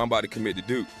like, yo, bro, I'm about to commit to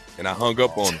Duke. And I hung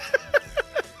up on him.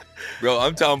 Bro,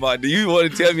 I'm talking about, do you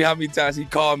want to tell me how many times he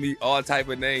called me all type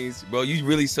of names? Bro, you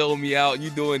really sold me out. You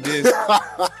doing this.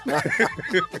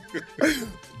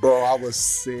 Bro, I was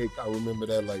sick. I remember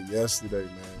that like yesterday,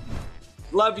 man.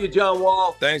 Love you, John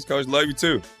Wall. Thanks, Coach. Love you,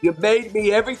 too. You made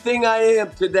me everything I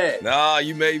am today. Nah,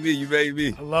 you made me. You made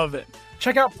me. I love it.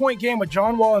 Check out Point Game with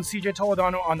John Wall and CJ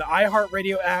Toledano on the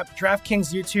iHeartRadio app,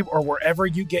 DraftKings YouTube, or wherever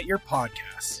you get your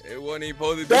podcasts. It wasn't even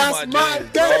supposed to be That's my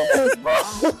dance, bro.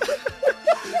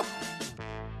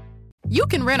 You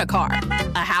can rent a car,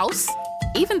 a house,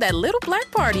 even that little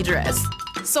black party dress.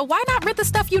 So why not rent the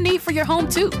stuff you need for your home,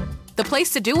 too? The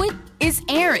place to do it is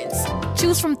Aaron's.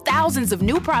 Choose from thousands of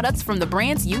new products from the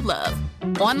brands you love,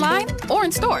 online or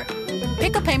in store.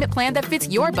 Pick a payment plan that fits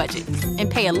your budget and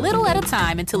pay a little at a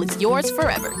time until it's yours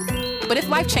forever. But if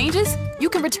life changes, you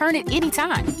can return it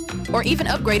anytime or even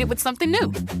upgrade it with something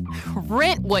new.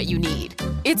 Rent what you need.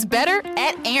 It's better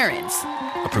at Aaron's.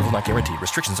 Approval not guaranteed.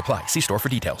 Restrictions apply. See store for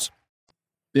details.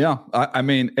 Yeah, I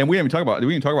mean, and we haven't talked about. Do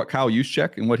we even talk about Kyle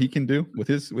Juszczyk and what he can do with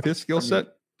his skill set?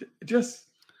 Just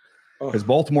because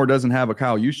Baltimore doesn't have a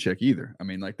Kyle Juszczyk either. I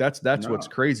mean, like that's what's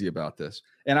crazy about this.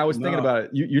 And I was thinking about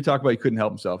it. You talk about he couldn't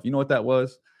help himself. You know what that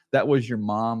was? That was your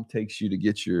mom takes you to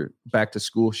get your back to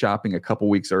school shopping a couple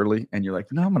weeks early, and you're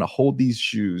like, no, I'm going to hold these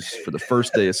shoes for the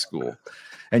first day of school.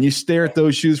 And you stare at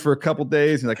those shoes for a couple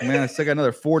days, and you're like, man, I still got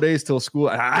another 4 days till school.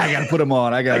 I got to put them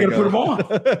on. I got to put them on.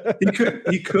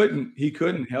 He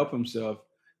couldn't help himself,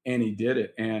 and he did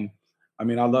it. And I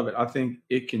mean, I love it. I think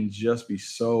it can just be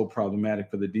so problematic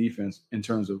for the defense in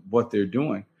terms of what they're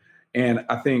doing. And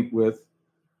I think with,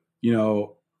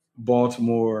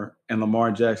 Baltimore and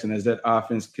Lamar Jackson, as that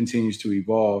offense continues to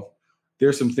evolve,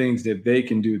 there's some things that they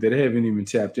can do that they haven't even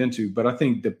tapped into. But I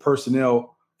think the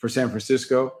personnel for San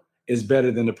Francisco is better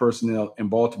than the personnel in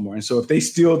Baltimore. And so if they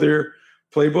steal their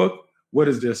playbook, what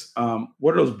is this?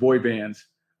 What are those boy bands?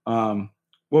 What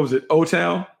was it?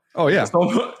 O-Town? Oh yeah.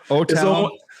 O-Town.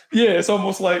 It's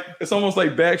almost like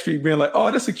Backstreet being like,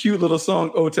 oh, that's a cute little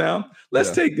song, O-Town.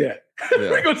 Let's take that.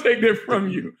 Yeah. We're gonna take that from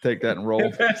you. Take that and roll.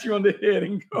 And pass you on the head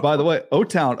and go. By the way,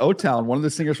 O-Town, one of the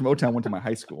singers from O-Town went to my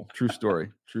high school. True story.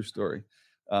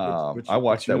 I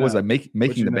watched that. Was I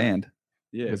making the band?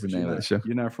 Yeah, was the name of the show.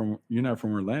 You're not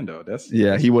from Orlando.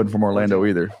 He wasn't from Orlando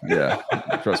either. Yeah,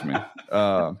 trust me.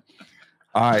 All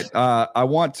right. I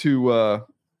want to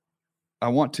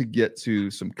get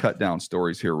to some cut down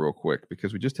stories here real quick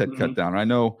because we just had cut down. I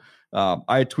know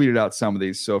I had tweeted out some of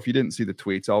these. So if you didn't see the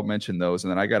tweets, I'll mention those.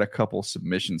 And then I got a couple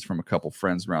submissions from a couple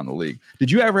friends around the league. Did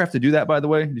you ever have to do that, by the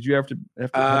way? Did you have to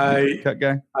cut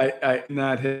guy? I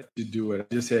not had to do it.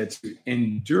 I just had to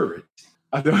endure it.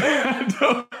 I don't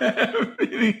have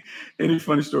any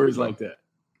funny stories like that.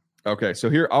 Okay, so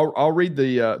here I'll read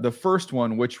the first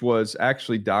one, which was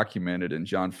actually documented in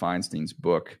John Feinstein's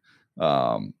book,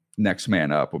 Next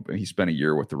Man Up. He spent a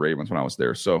year with the Ravens when I was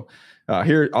there. So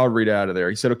here I'll read out of there.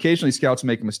 He said, occasionally scouts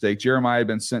make a mistake. Jeremiah had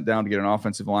been sent down to get an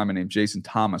offensive lineman named Jason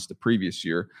Thomas the previous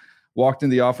year. Walked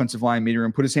into the offensive line meeting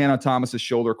room, put his hand on Thomas's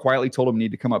shoulder, quietly told him he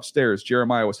needed to come upstairs.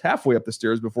 Jeremiah was halfway up the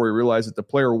stairs before he realized that the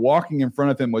player walking in front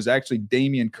of him was actually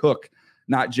Damian Cook,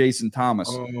 not Jason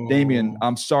Thomas. Damian,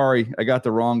 I'm sorry. I got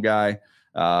the wrong guy.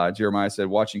 Jeremiah said,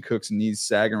 watching Cook's knees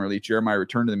sag and relief, Jeremiah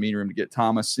returned to the meeting room to get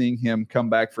Thomas. Seeing him come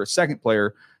back for a second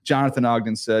player, Jonathan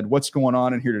Ogden said, what's going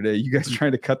on in here today? You guys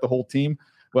trying to cut the whole team?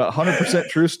 Well, 100%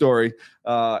 true story.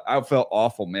 I felt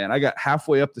awful, man. I got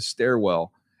halfway up the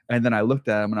stairwell, and then I looked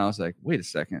at him, and I was like, wait a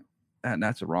second.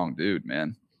 That's the wrong dude,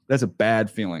 man. That's a bad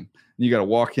feeling. You got to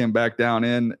walk him back down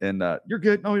in, and you're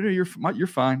good. No, you're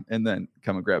fine. And then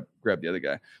come and grab the other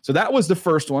guy. So that was the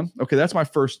first one. Okay, that's my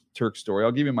first Turk story.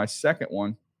 I'll give you my second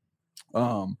one,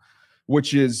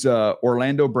 which is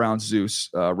Orlando Brown Zeus.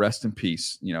 Rest in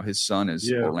peace. You know, his son is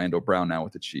Orlando Brown now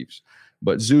with the Chiefs.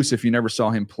 But Zeus, if you never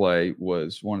saw him play,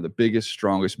 was one of the biggest,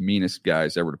 strongest, meanest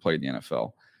guys ever to play in the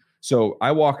NFL. So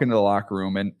I walk into the locker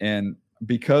room, and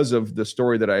because of the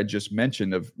story that I had just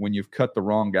mentioned of when you've cut the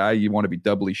wrong guy, you want to be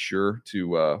doubly sure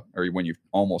to, or when you've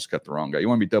almost cut the wrong guy, you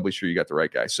want to be doubly sure you got the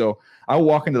right guy. So I would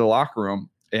walk into the locker room,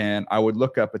 and I would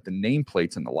look up at the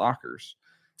nameplates in the lockers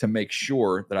to make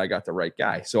sure that I got the right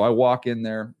guy. So I walk in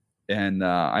there, and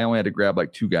I only had to grab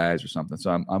like 2 guys or something.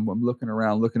 So I'm looking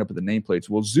around, looking up at the nameplates.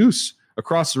 Well, Zeus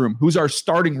across the room, who's our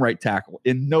starting right tackle,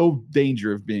 in no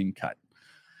danger of being cut.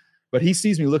 But he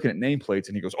sees me looking at nameplates,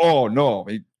 and he goes, oh, no.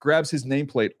 He grabs his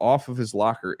nameplate off of his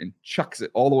locker and chucks it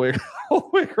all the way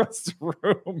across the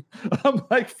room. I'm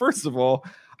like, first of all,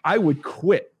 I would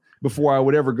quit before I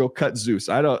would ever go cut Zeus.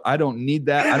 I don't need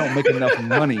that. I don't make enough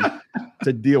money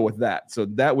to deal with that. So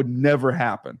that would never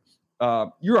happen.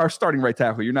 You're our starting right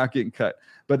tackle. You're not getting cut.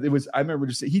 But I remember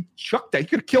just he chucked that. He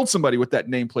could have killed somebody with that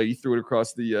nameplate. He threw it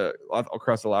across the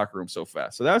locker room so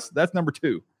fast. So that's number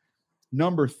 2.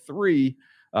 Number 3,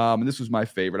 and this was my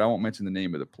favorite. I won't mention the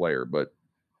name of the player, but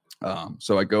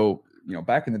so I go,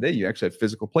 back in the day, you actually had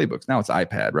physical playbooks. Now it's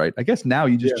iPad, right? I guess now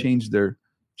you just change the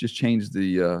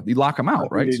you lock them out,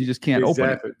 right? So you just can't open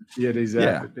it. Yeah, they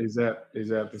zap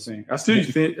the thing.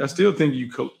 I still think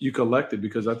you collected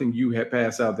because I think you had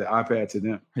passed out the iPad to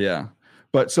them. Yeah.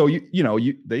 But so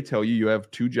they tell you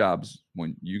have 2 jobs.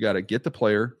 When you got to get the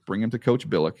player, bring him to Coach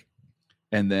Billick,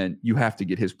 and then you have to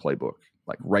get his playbook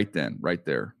like right then, right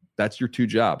there. That's your 2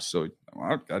 jobs. So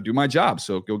I got to do my job.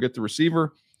 So go get the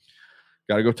receiver.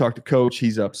 Got to go talk to Coach.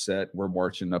 He's upset. We're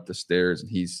marching up the stairs, and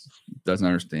he doesn't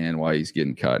understand why he's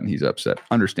getting cut, and he's upset.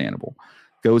 Understandable.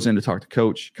 Goes in to talk to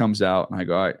Coach. Comes out, and I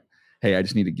go, all right, hey, I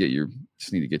just need to get your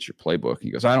playbook.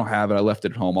 He goes, I don't have it. I left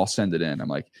it at home. I'll send it in. I'm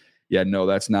like, yeah, no,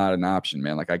 that's not an option,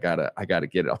 man. Like I gotta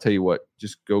get it. I'll tell you what,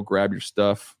 just go grab your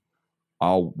stuff.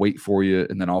 I'll wait for you,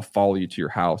 and then I'll follow you to your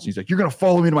house. He's like, you're gonna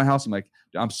follow me to my house? I'm like,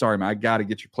 I'm sorry, man. I gotta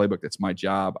get your playbook. That's my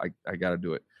job. I gotta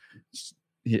do it.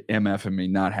 MFing me,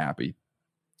 not happy.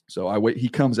 So I wait. He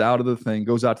comes out of the thing,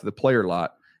 goes out to the player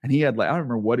lot, and he had I don't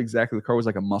remember what exactly the car was,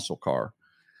 like a muscle car.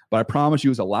 But I promise you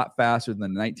it was a lot faster than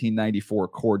the 1994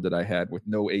 Accord that I had with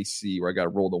no AC where I got to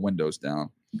roll the windows down.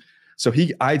 So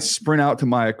I'd sprint out to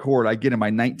my Accord. I get in my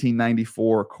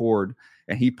 1994 Accord,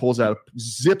 and he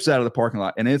zips out of the parking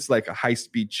lot, and it's like a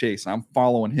high-speed chase. I'm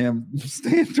following him,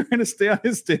 trying to stay on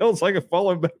his tail so I can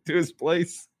follow him back to his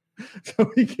place.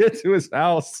 So we get to his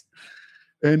house,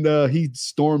 and he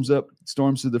storms to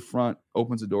the front,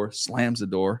 opens the door, slams the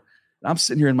door. And I'm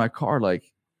sitting here in my car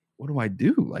like, what do I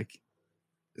do? Like,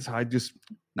 so I just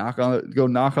knock on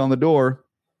the door.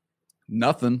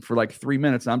 Nothing for like 3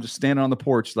 minutes. I'm just standing on the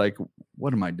porch like,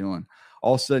 what am I doing?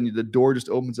 All of a sudden, the door just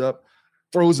opens up,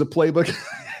 throws the playbook,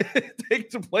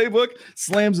 takes the playbook,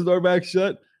 slams the door back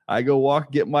shut. I go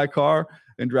get my car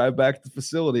and drive back to the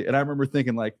facility. And I remember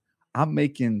thinking, like, I'm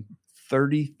making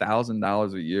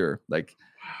 $30,000 a year. Like,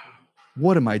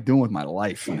 what am I doing with my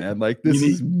life, man? Like, this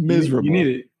is miserable.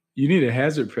 You need a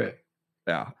hazard pay.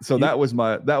 Yeah. So that was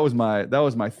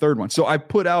my third one. So I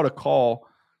put out a call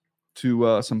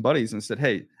to some buddies and said,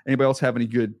 hey, anybody else have any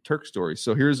good Turk stories?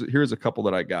 So here's a couple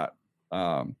that I got.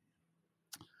 Let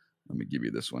me give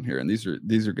you this one here. And these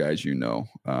are guys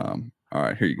all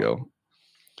right, here you go.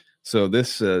 So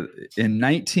this in a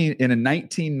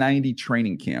 1990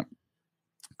 training camp,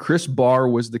 Chris Barr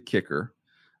was the kicker.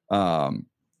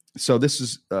 So this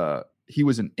is he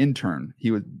was an intern.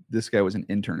 This guy was an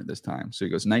intern at this time. So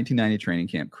he goes 1990 training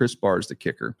camp. Chris Barr is the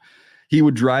kicker. He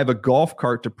would drive a golf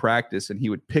cart to practice, and he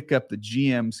would pick up the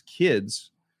GM's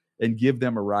kids and give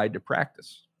them a ride to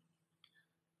practice.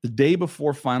 The day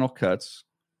before final cuts,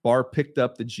 Barr picked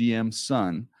up the GM's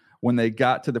son. When they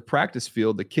got to the practice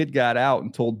field, the kid got out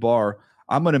and told Barr,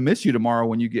 I'm going to miss you tomorrow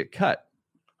when you get cut.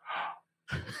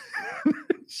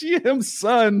 GM's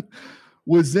son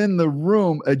was in the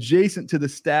room adjacent to the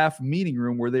staff meeting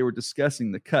room where they were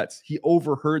discussing the cuts. He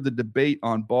overheard the debate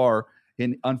on Barr,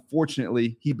 and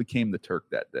unfortunately, he became the Turk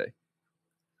that day.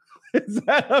 Is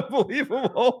that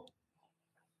unbelievable?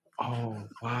 Oh,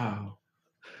 wow.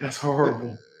 That's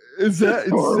horrible. Is that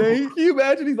insane? Can you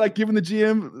imagine? He's like giving the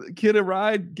GM kid a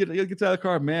ride, gets out of the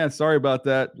car. Man, sorry about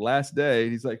that. Last day.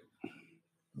 He's like,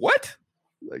 what?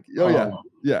 Like,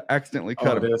 yeah, accidentally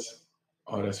cut him.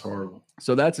 That's horrible.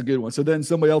 So that's a good one. So then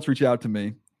somebody else reached out to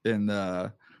me, and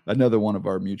another one of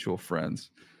our mutual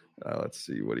friends. Let's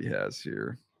see what he has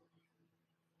here.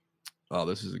 Oh,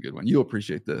 this is a good one. You'll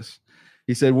appreciate this.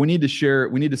 He said, we need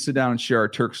to sit down and share our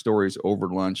Turk stories over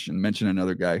lunch, and mention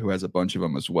another guy who has a bunch of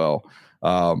them as well.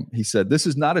 He said, this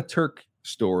is not a Turk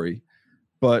story,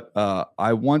 but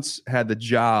I once had the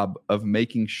job of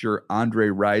making sure Andre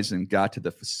Rison got to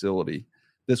the facility.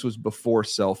 This was before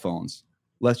cell phones.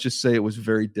 Let's just say it was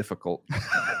very difficult.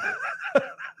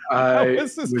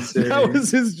 That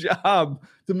was his job,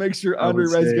 to make sure Andre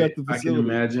Rison got to the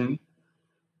facility.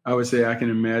 I would say I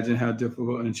can imagine how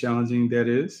difficult and challenging that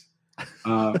is.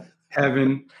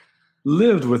 Having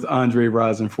lived with Andre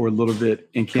Rison for a little bit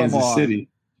in Kansas City.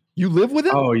 You live with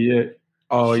him? Oh yeah.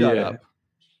 Shut up.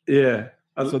 Yeah.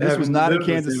 So this was not in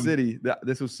Kansas City.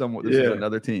 This was was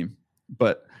another team.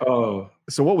 But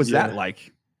so what was that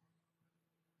like?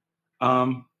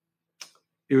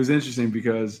 It was interesting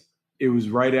because it was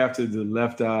right after the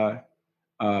Left Eye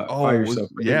fire stuff.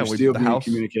 Yeah, we still being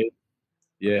communicated.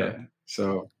 Yeah. Okay.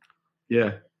 So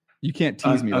yeah. You can't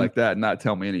tease me like that and not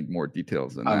tell me any more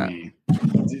details than that. I mean,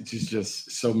 it's just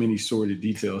so many sordid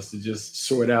details to just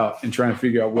sort out and try and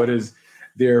figure out what is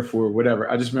there for whatever.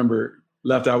 I just remember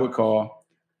Left Eye would call.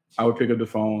 I would pick up the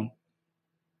phone.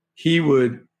 He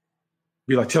would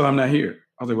be like, tell him I'm not here.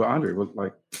 I was like, well, Andre,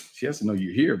 like, she has to know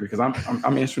you're here because I'm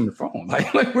answering the phone.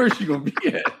 Like where's she going to be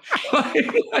at?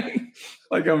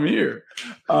 like I'm here.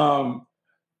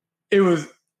 It was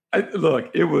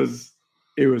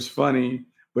funny.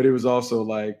 But it was also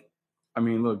like, I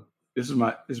mean, look, this is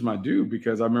my dude,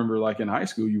 because I remember like in high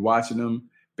school, you watching him,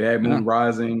 Bad Moon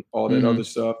Rising, all that other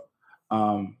stuff.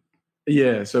 So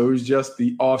it was just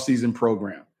the off-season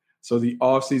program. So the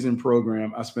off-season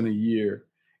program, I spent a year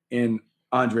in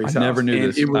Andre's house. I never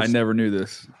knew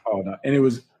this. Oh no, and it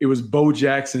was Bo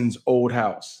Jackson's old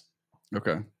house.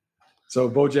 Okay. So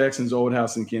Bo Jackson's old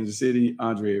house in Kansas City,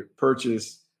 Andre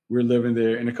purchased. We're living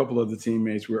there, and a couple of the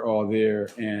teammates were all there,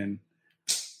 and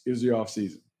it was the off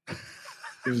season. It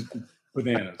was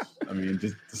bananas. I mean,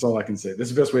 that's all I can say.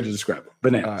 That's the best way to describe it.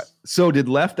 Bananas. So did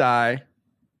Left Eye?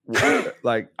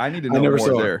 Like, I need to know more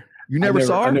there. You never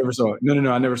saw her? I never saw it. No,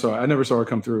 I never saw it. I never saw her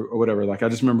come through or whatever. Like, I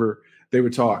just remember they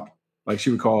would talk. Like, she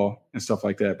would call and stuff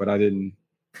like that. But I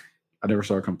never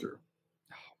saw her come through.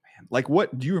 Oh man! Like,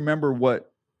 what do you remember? What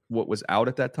was out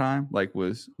at that time? Like,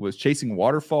 was Chasing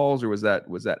Waterfalls, or was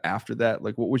that after that?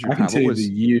 Like, what was your time? Tell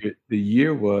you the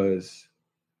year was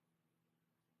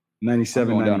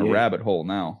 97, going down a rabbit hole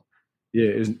now.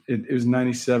 Yeah, it was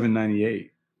 97,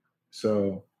 98.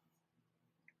 So,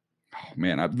 oh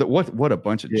man, what a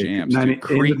bunch of jams.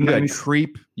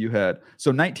 Creep. You had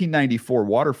 1994.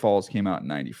 Waterfalls came out in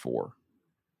 94.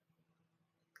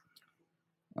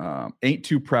 Ain't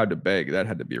Too Proud to Beg. That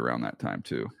had to be around that time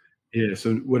too. Yeah.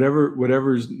 So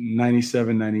whatever's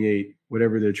 97, 98,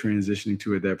 whatever they're transitioning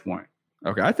to at that point.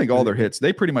 Okay, I think all their hits.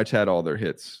 They pretty much had all their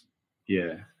hits.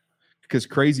 Yeah. Because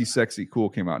Crazy Sexy Cool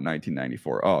came out in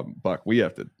 1994. Oh, Buck,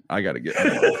 I got to get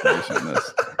more information on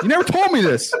this. You never told me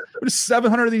this. There's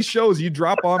 700 of these shows. You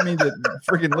drop on me that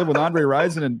freaking live with Andre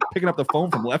Rison and picking up the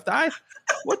phone from Left Eye?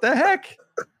 What the heck?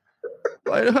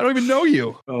 I don't even know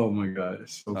you. Oh my God.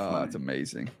 It's so funny. That's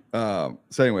amazing. So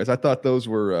anyways, I thought those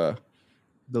were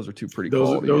two pretty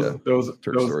quality Turk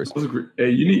stories. Those are great. Hey,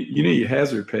 you need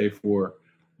hazard pay for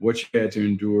what you had to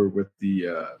endure with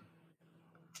the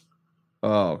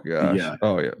oh gosh. Yeah.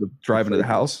 Oh yeah. Driving to the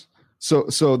house.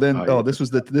 So then this was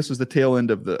the tail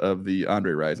end of the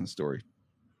Andre Rison story.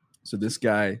 So this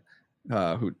guy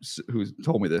who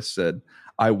told me this said,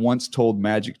 I once told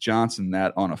Magic Johnson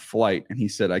that on a flight, and he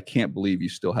said, I can't believe you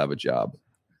still have a job.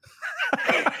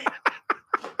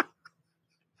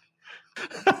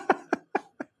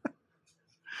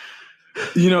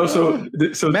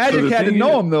 So Magic had to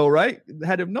know him though, right?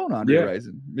 Had to have known Andre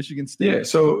Rison, Michigan State. Yeah.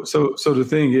 So the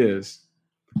thing is,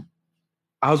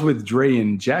 I was with Dre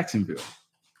in Jacksonville.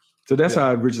 So that's how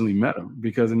I originally met him,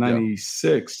 because in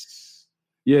 96.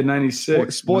 Yeah,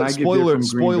 96.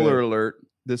 Spoiler alert.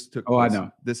 This took place. I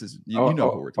know. This is you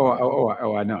know who we're talking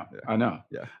about. I know. Yeah. I know.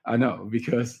 Yeah. I know,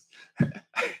 because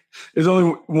there's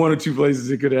only one or two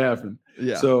places it could have happened.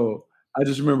 Yeah. So I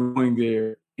just remember going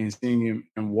there and seeing him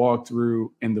and walk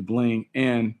through in the bling,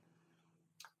 and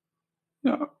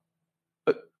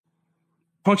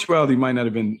punctuality might not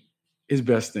have been his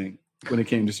best thing when it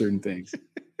came to certain things.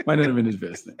 Might not have been his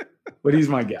best thing, but he's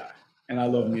my guy, and I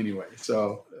love him anyway.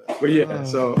 So But yeah,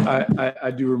 so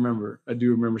I do remember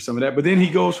some of that. But then he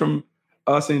goes from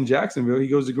us in Jacksonville, he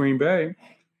goes to Green Bay,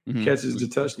 catches the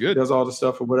touchdown, does all the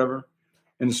stuff or whatever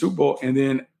in the Super Bowl, and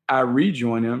then I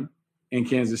rejoin him in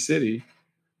Kansas City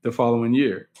the following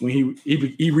year when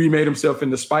he remade himself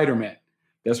into Spider-Man.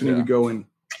 That's when he would go and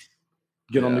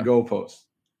get on the goalpost.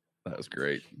 That was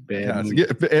great.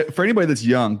 For anybody that's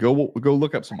young, go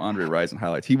look up some Andre Rison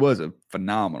highlights. He was a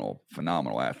phenomenal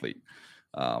athlete,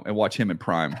 and watch him and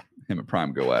Prime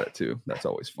go at it too. That's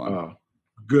always fun.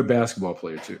 Good basketball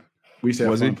player too. We used to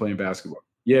have fun playing basketball.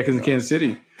 Yeah, because in Kansas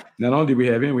City, not only did we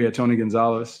have him, we had Tony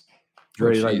Gonzalez,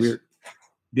 Dre,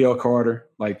 Dale Carter.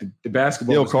 Like the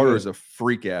basketball. Dale Carter is a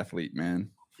freak athlete,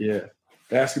 man. Yeah,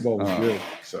 basketball was good.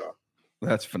 So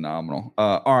that's phenomenal.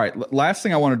 All right, last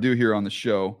thing I want to do here on the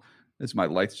show. My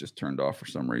lights just turned off for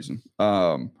some reason.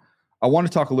 I want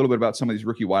to talk a little bit about some of these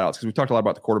rookie wideouts because we talked a lot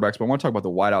about the quarterbacks, but I want to talk about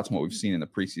the wideouts and what we've seen in the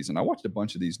preseason. I watched a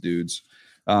bunch of these dudes,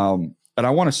 and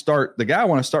I want to start. The guy I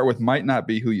want to start with might not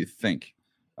be who you think.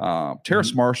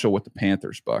 Terrace Marshall with the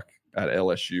Panthers, Buck, at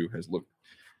LSU has looked.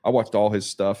 I watched all his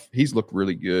stuff. He's looked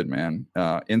really good, man.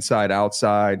 Inside,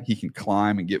 outside, he can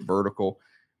climb and get vertical.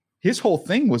 His whole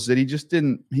thing was that he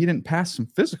didn't pass some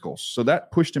physicals, so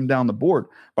that pushed him down the board.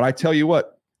 But I tell you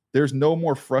what. There's no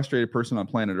more frustrated person on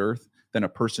planet Earth than a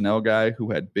personnel guy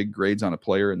who had big grades on a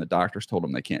player and the doctors told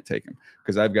him they can't take him.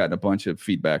 Because I've gotten a bunch of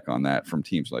feedback on that from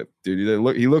teams like, dude,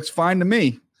 he looks fine to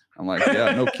me. I'm like,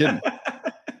 yeah, no kidding.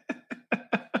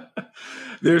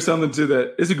 There's something to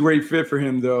that. It's a great fit for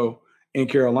him, though, in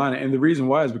Carolina. And the reason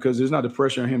why is because there's not the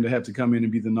pressure on him to have to come in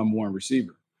and be the number one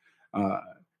receiver.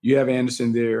 You have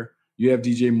Anderson there. You have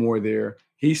DJ Moore there.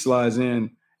 He slides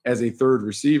in as a third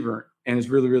receiver. And it's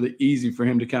really, really easy for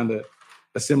him to kind of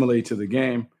assimilate to the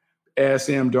game. As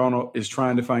Sam Darnold is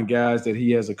trying to find guys that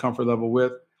he has a comfort level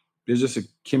with, there's just a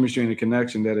chemistry and a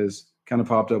connection that has kind of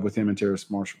popped up with him and Terrace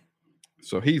Marshall.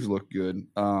 So he's looked good.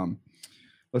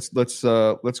 Let's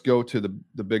go to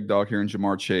the big dog here in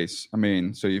Ja'Marr Chase. I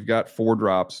mean, so you've got 4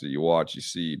 drops that you watch. You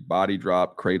see body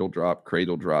drop, cradle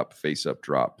drop, face up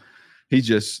drop. He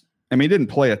didn't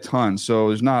play a ton, so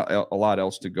there's not a lot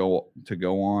else to go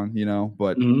on,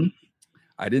 but.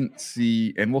 I didn't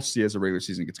see, and we'll see as the regular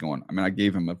season gets going. I mean, I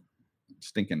gave him a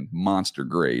stinking monster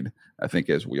grade, I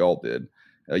think, as we all did.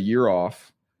 A year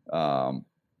off,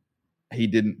 he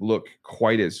didn't look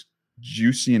quite as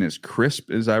juicy and as crisp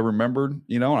as I remembered,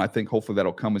 and I think hopefully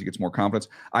that'll come as he gets more confidence.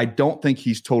 I don't think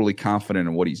he's totally confident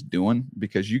in what he's doing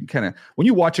because you can kind of, when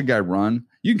you watch a guy run,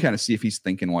 you can kind of see if he's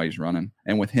thinking while he's running.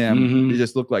 And with him, it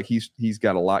just looked like he's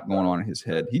got a lot going on in his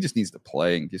head. He just needs to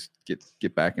play and just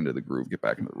get back into the groove, get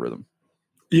back into the rhythm.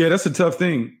 Yeah, that's a tough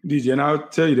thing, DJ. And I'll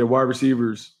tell you that wide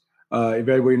receivers,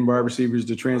 evaluating wide receivers,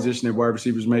 the transition that wide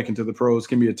receivers make into the pros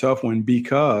can be a tough one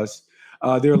because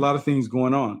there are a lot of things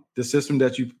going on. The system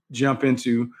that you jump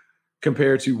into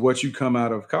compared to what you come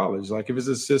out of college. Like if it's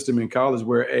a system in college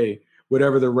where,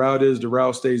 whatever the route is, the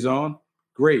route stays on,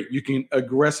 great. You can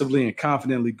aggressively and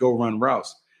confidently go run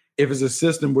routes. If it's a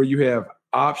system where you have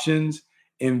options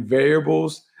and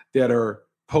variables that are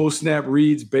post-snap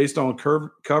reads based on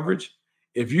coverage,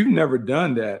 if you've never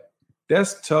done that,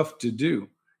 that's tough to do.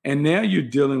 And now you're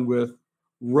dealing with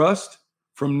rust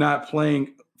from not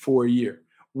playing for a year.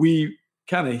 We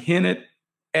kind of hinted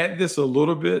at this a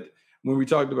little bit when we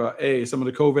talked about, some of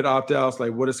the COVID opt-outs,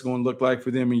 like what it's going to look like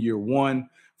for them in year one.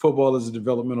 Football is a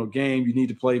developmental game. You need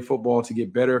to play football to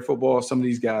get better at football. Some of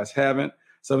these guys haven't.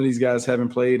 Some of these guys haven't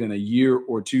played in a year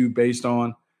or two based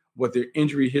on what their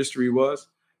injury history was.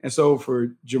 And so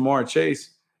for Ja'Marr Chase,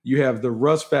 you have the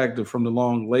rust factor from the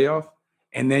long layoff,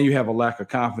 and then you have a lack of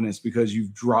confidence because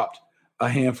you've dropped a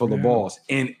handful of balls,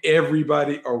 and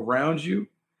everybody around you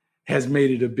has made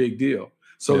it a big deal.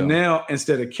 So now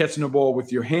instead of catching the ball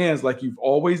with your hands like you've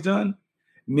always done,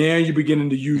 now you're beginning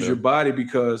to use your body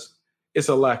because it's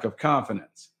a lack of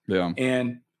confidence. Yeah.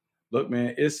 And look,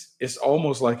 man, it's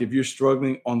almost like if you're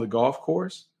struggling on the golf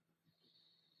course,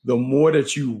 the more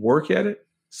that you work at it,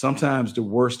 sometimes the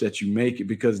worse that you make it,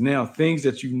 because now things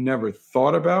that you never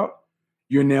thought about,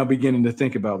 you're now beginning to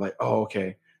think about like, oh,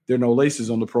 okay, there are no laces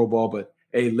on the pro ball, but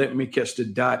let me catch the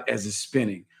dot as it's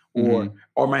spinning, or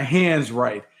are my hands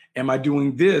right? Am I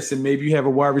doing this? And maybe you have a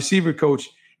wide receiver coach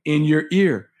in your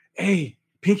ear. Hey,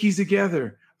 pinkies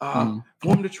together, form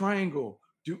the triangle,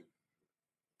 do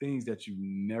things that you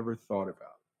never thought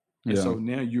about. And so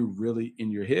now you're really in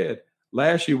your head.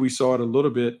 Last year, we saw it a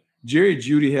little bit. Jerry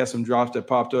Jeudy had some drops that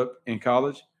popped up in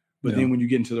college, but then when you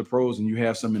get into the pros and you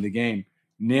have some in the game,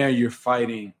 now you're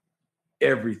fighting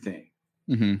everything.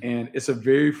 And it's a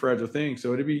very fragile thing.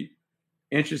 So it'd be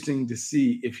interesting to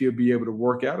see if he'll be able to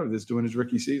work out of this during his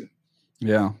rookie season.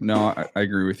 Yeah, no, I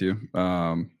agree with you.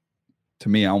 To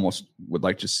me, I almost would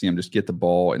like to see him just get the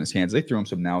ball in his hands. They threw him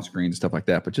some now screens and stuff like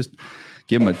that, but just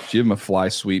give him a fly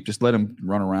sweep. Just let him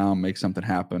run around, make something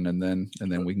happen, and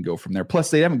then we can go from there. Plus,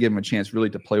 they haven't given him a chance really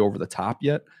to play over the top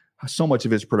yet. So much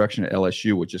of his production at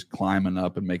LSU was just climbing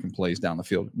up and making plays down the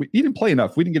field. He didn't play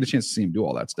enough. We didn't get a chance to see him do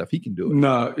all that stuff. He can do it.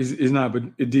 No, it's not.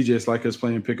 But DJ, it's like us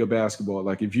playing pickup basketball.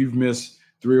 Like if you've missed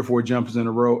 3 or 4 jumpers in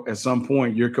a row, at some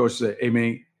point your coach said, "Hey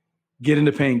man, get in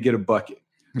the paint, get a bucket,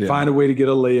 find a way to get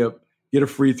a layup, get a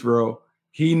free throw."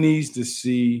 He needs to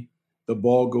see the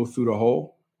ball go through the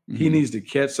hole. He needs to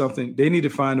catch something. They need to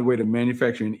find a way to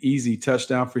manufacture an easy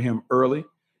touchdown for him early.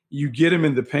 You get him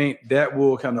in the paint, that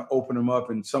will kind of open him up,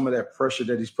 and some of that pressure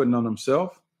that he's putting on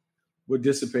himself will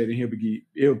dissipate, and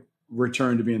he'll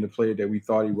return to being the player that we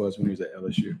thought he was when he was at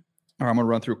LSU. All right, I'm going to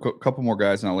run through a couple more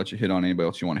guys, and I'll let you hit on anybody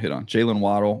else you want to hit on. Jalen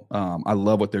Waddle, I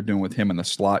love what they're doing with him in the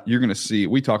slot. You're going to see –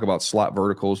 we talk about slot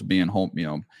verticals being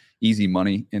easy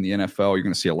money in the NFL. You're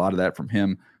going to see a lot of that from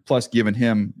him, plus giving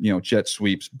him, jet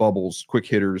sweeps, bubbles, quick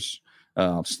hitters,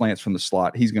 slants from the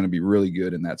slot. He's going to be really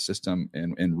good in that system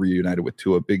and reunited with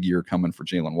Tua. Big year coming for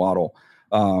Jalen Waddle.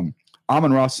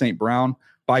 Amon-Ra St. Brown,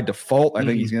 by default, I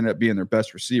think he's going to end up being their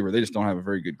best receiver. They just don't have a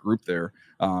very good group there.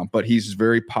 But he's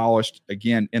very polished,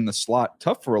 again, in the slot.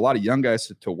 Tough for a lot of young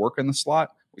guys to work in the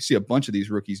slot. We see a bunch of these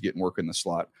rookies getting work in the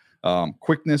slot.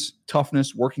 Quickness,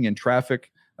 toughness, working in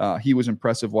traffic. He was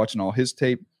impressive watching all his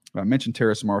tape. I mentioned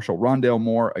Terrace Marshall. Rondale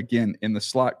Moore, again, in the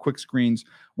slot, quick screens,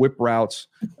 whip routes,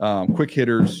 quick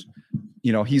hitters.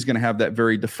 He's going to have that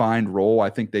very defined role. I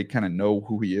think they kind of know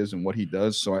who he is and what he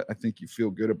does. So I think you feel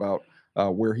good about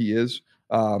where he is.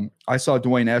 I saw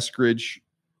Dwayne Eskridge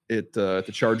at the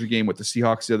Charger game with the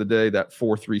Seahawks the other day. That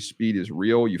 4.3 speed is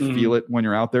real. You feel it when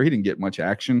you're out there. He didn't get much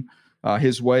action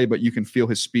his way, but you can feel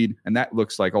his speed. And that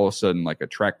looks like all of a sudden like a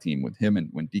track team with him. And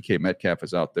when DK Metcalf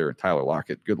is out there and Tyler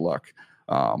Lockett, good luck.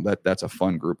 That's a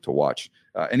fun group to watch.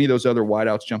 Any of those other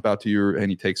wideouts jump out to you or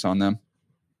any takes on them?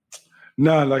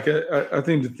 No, like I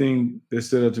think the thing that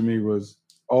stood out to me was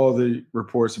all the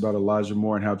reports about Elijah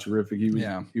Moore and how terrific he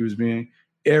was being.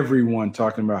 Everyone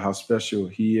talking about how special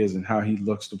he is and how he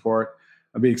looks the part.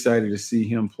 I'd be excited to see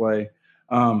him play.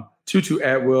 Tutu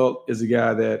Atwell is a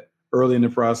guy that early in the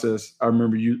process, I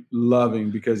remember you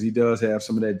loving because he does have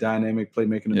some of that dynamic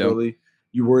playmaking ability.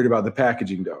 You worried about the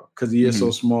packaging though, because he is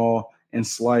so small and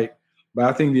slight. But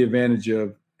I think the advantage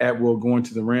of Atwell going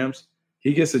to the Rams,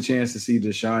 he gets a chance to see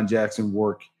Deshaun Jackson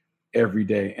work every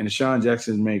day. And Deshaun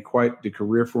Jackson has made quite the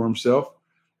career for himself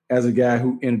as a guy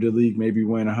who entered the league maybe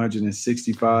weighing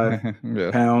 165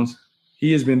 pounds.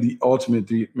 He has been the ultimate.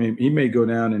 He may go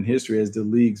down in history as the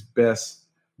league's best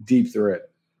deep threat.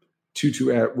 Tutu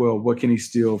Atwell, what can he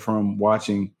steal from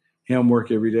watching him work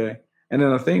every day? And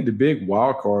then I think the big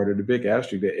wild card or the big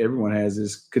asterisk that everyone has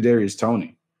is Kadarius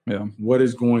Toney. Yeah. What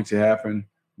is going to happen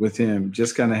with him?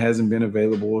 Just kind of hasn't been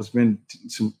available. It's been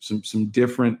some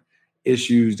different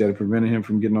issues that have prevented him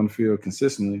from getting on the field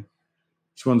consistently.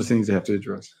 It's one of the things they have to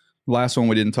address. Last one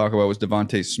we didn't talk about was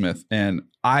Devontae Smith. And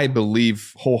I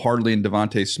believe wholeheartedly in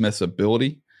Devontae Smith's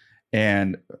ability.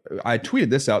 And I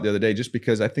tweeted this out the other day just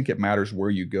because I think it matters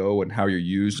where you go and how you're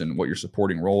used and what your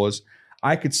supporting role is.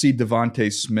 I could see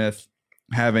Devontae Smith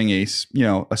having a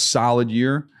solid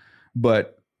year,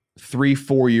 but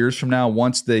 3-4 years from now,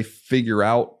 once they figure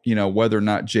out, whether or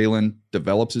not Jalen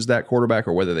develops as that quarterback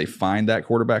or whether they find that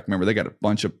quarterback. Remember, they got a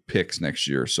bunch of picks next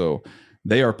year. So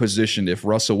they are positioned if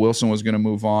Russell Wilson was going to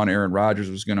move on, Aaron Rodgers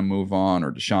was going to move on,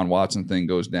 or Deshaun Watson thing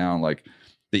goes down. Like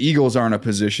the Eagles are in a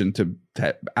position to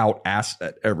out-ask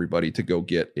everybody to go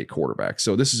get a quarterback.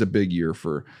 So this is a big year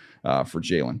for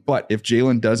Jalen. But if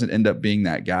Jalen doesn't end up being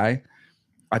that guy,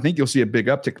 I think you'll see a big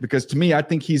uptick because to me, I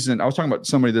think I was talking about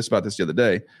somebody about this the other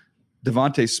day.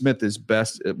 Devontae Smith is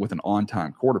best with an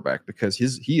on-time quarterback because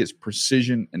he is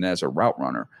precision and as a route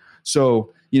runner.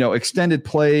 So, extended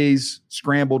plays,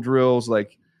 scramble drills,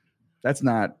 like that's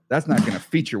not going to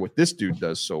feature what this dude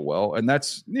does so well. And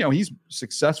that's, he's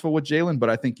successful with Jalen, but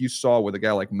I think you saw with a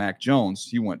guy like Mac Jones,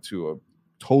 he went to a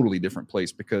totally different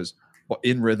place because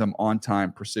in rhythm, on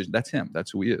time, precision, that's him.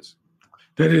 That's who he is.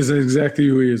 That is exactly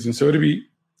who he is. And so it'll be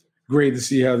great to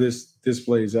see how this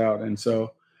plays out. And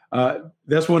so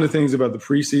that's one of the things about the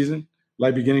preseason,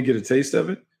 like beginning to get a taste of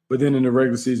it. But then in the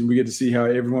regular season, we get to see how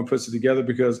everyone puts it together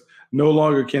because no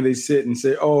longer can they sit and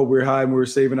say, oh, we're high and we're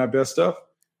saving our best stuff.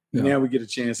 Yeah. Now we get a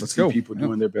chance to see people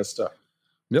doing their best stuff.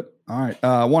 Yep. All right.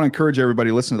 I want to encourage everybody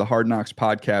to listen to the Hard Knocks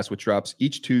podcast, which drops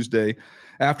each Tuesday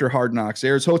after Hard Knocks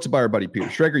airs, hosted by our buddy Peter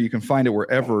Schrager. You can find it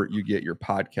wherever you get your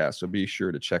podcast, so be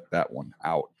sure to check that one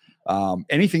out.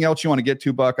 Anything else you want to get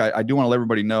to, Buck? I do want to let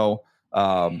everybody know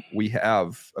We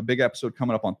have a big episode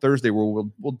coming up on Thursday where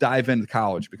we'll dive into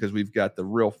college because we've got the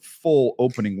real full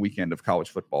opening weekend of college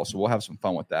football. So we'll have some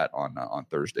fun with that on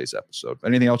Thursday's episode.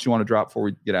 Anything else you want to drop before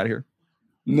we get out of here?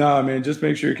 No, man, just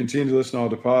make sure you continue to listen to all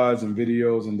the pods and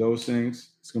videos and those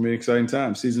things. It's going to be an exciting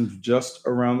time. Season's just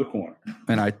around the corner.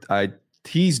 And I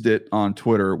teased it on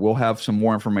Twitter. We'll have some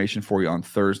more information for you on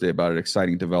Thursday about an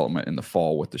exciting development in the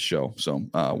fall with the show. So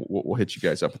we'll hit you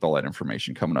guys up with all that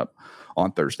information coming up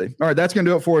on Thursday. All right, that's going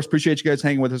to do it for us. Appreciate you guys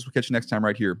hanging with us. We'll catch you next time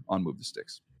right here on Move the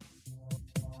Sticks.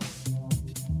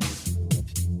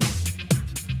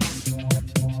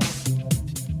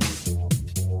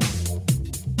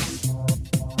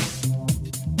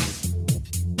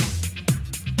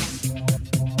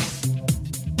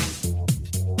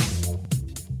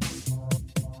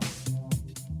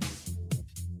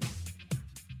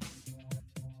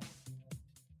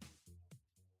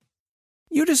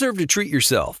 You deserve to treat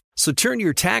yourself, so turn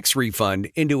your tax refund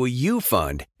into a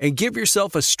U-Fund and give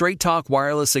yourself a Straight Talk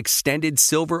Wireless Extended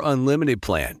Silver Unlimited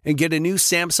plan and get a new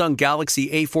Samsung Galaxy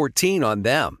A14 on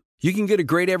them. You can get a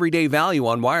great everyday value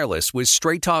on wireless with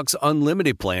Straight Talk's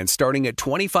Unlimited plan starting at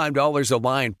 $25 a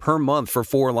line per month for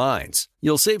 4 lines.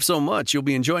 You'll save so much you'll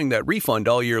be enjoying that refund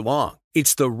all year long.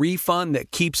 It's the refund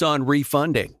that keeps on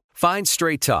refunding. Find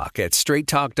Straight Talk at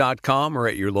straighttalk.com or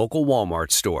at your local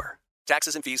Walmart store.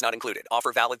 Taxes and fees not included.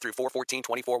 Offer valid through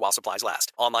 4/14/24 while supplies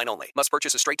last. Online only. Must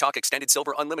purchase a Straight Talk Extended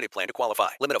Silver Unlimited plan to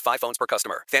qualify. Limit of 5 phones per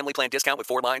customer. Family plan discount with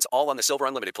 4 lines, all on the Silver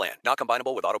Unlimited plan. Not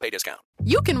combinable with autopay discount.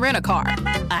 You can rent a car,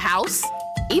 a house,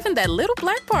 even that little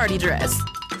black party dress.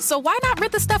 So why not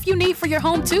rent the stuff you need for your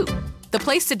home too? The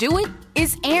place to do it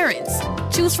is Aaron's.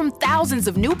 Choose from thousands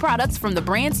of new products from the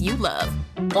brands you love,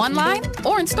 online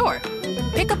or in store.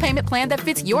 Pick a payment plan that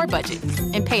fits your budget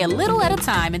and pay a little at a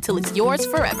time until it's yours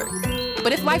forever.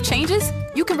 But if life changes,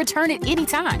 you can return it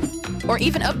anytime or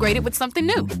even upgrade it with something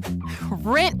new.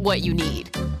 Rent what you need.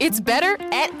 It's better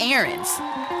at Aaron's.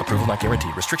 Approval not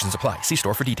guaranteed. Restrictions apply. See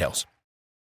store for details.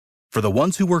 For the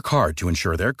ones who work hard to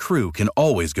ensure their crew can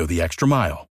always go the extra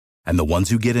mile, and the ones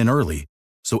who get in early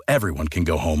so everyone can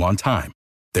go home on time,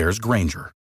 there's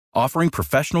Grainger, offering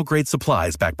professional-grade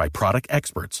supplies backed by product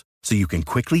experts so you can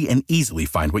quickly and easily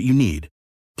find what you need.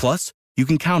 Plus, you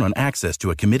can count on access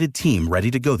to a committed team ready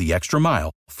to go the extra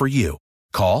mile for you.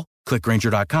 Call, click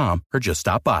Grainger.com, or just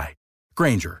stop by.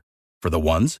 Grainger, for the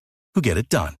ones who get it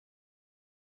done.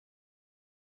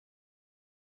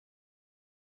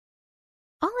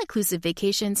 All-inclusive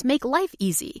vacations make life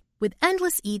easy with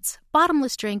endless eats,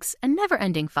 bottomless drinks, and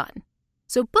never-ending fun.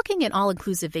 So booking an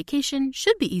all-inclusive vacation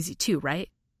should be easy too, right?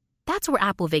 That's where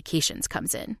Apple Vacations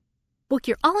comes in. Book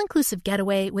your all-inclusive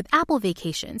getaway with Apple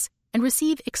Vacations and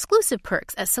receive exclusive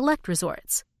perks at select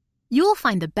resorts. You'll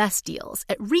find the best deals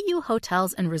at Riu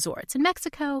Hotels and Resorts in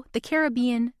Mexico, the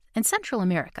Caribbean, and Central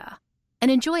America, and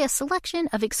enjoy a selection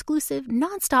of exclusive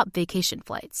nonstop vacation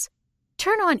flights.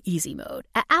 Turn on easy mode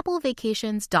at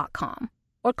applevacations.com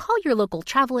or call your local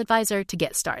travel advisor to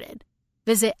get started.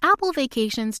 Visit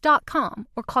applevacations.com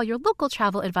or call your local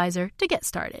travel advisor to get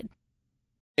started.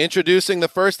 Introducing the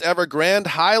first ever Grand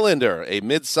Highlander, a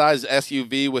mid-size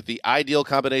SUV with the ideal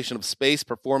combination of space,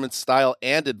 performance, style,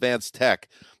 and advanced tech.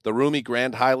 The roomy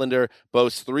Grand Highlander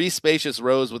boasts 3 spacious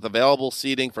rows with available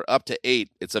seating for up to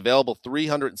 8. Its available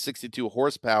 362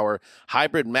 horsepower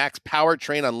hybrid max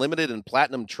powertrain unlimited and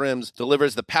platinum trims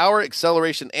delivers the power,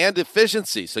 acceleration, and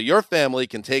efficiency so your family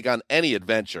can take on any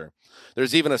adventure.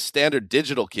 There's even a standard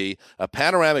digital key, a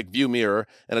panoramic view mirror,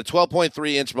 and a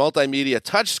 12.3-inch multimedia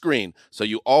touchscreen, so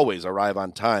you always arrive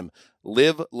on time.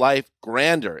 Live life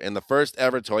grander in the first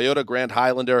ever Toyota Grand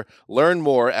Highlander. Learn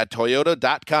more at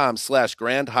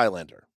toyota.com/Grand Highlander.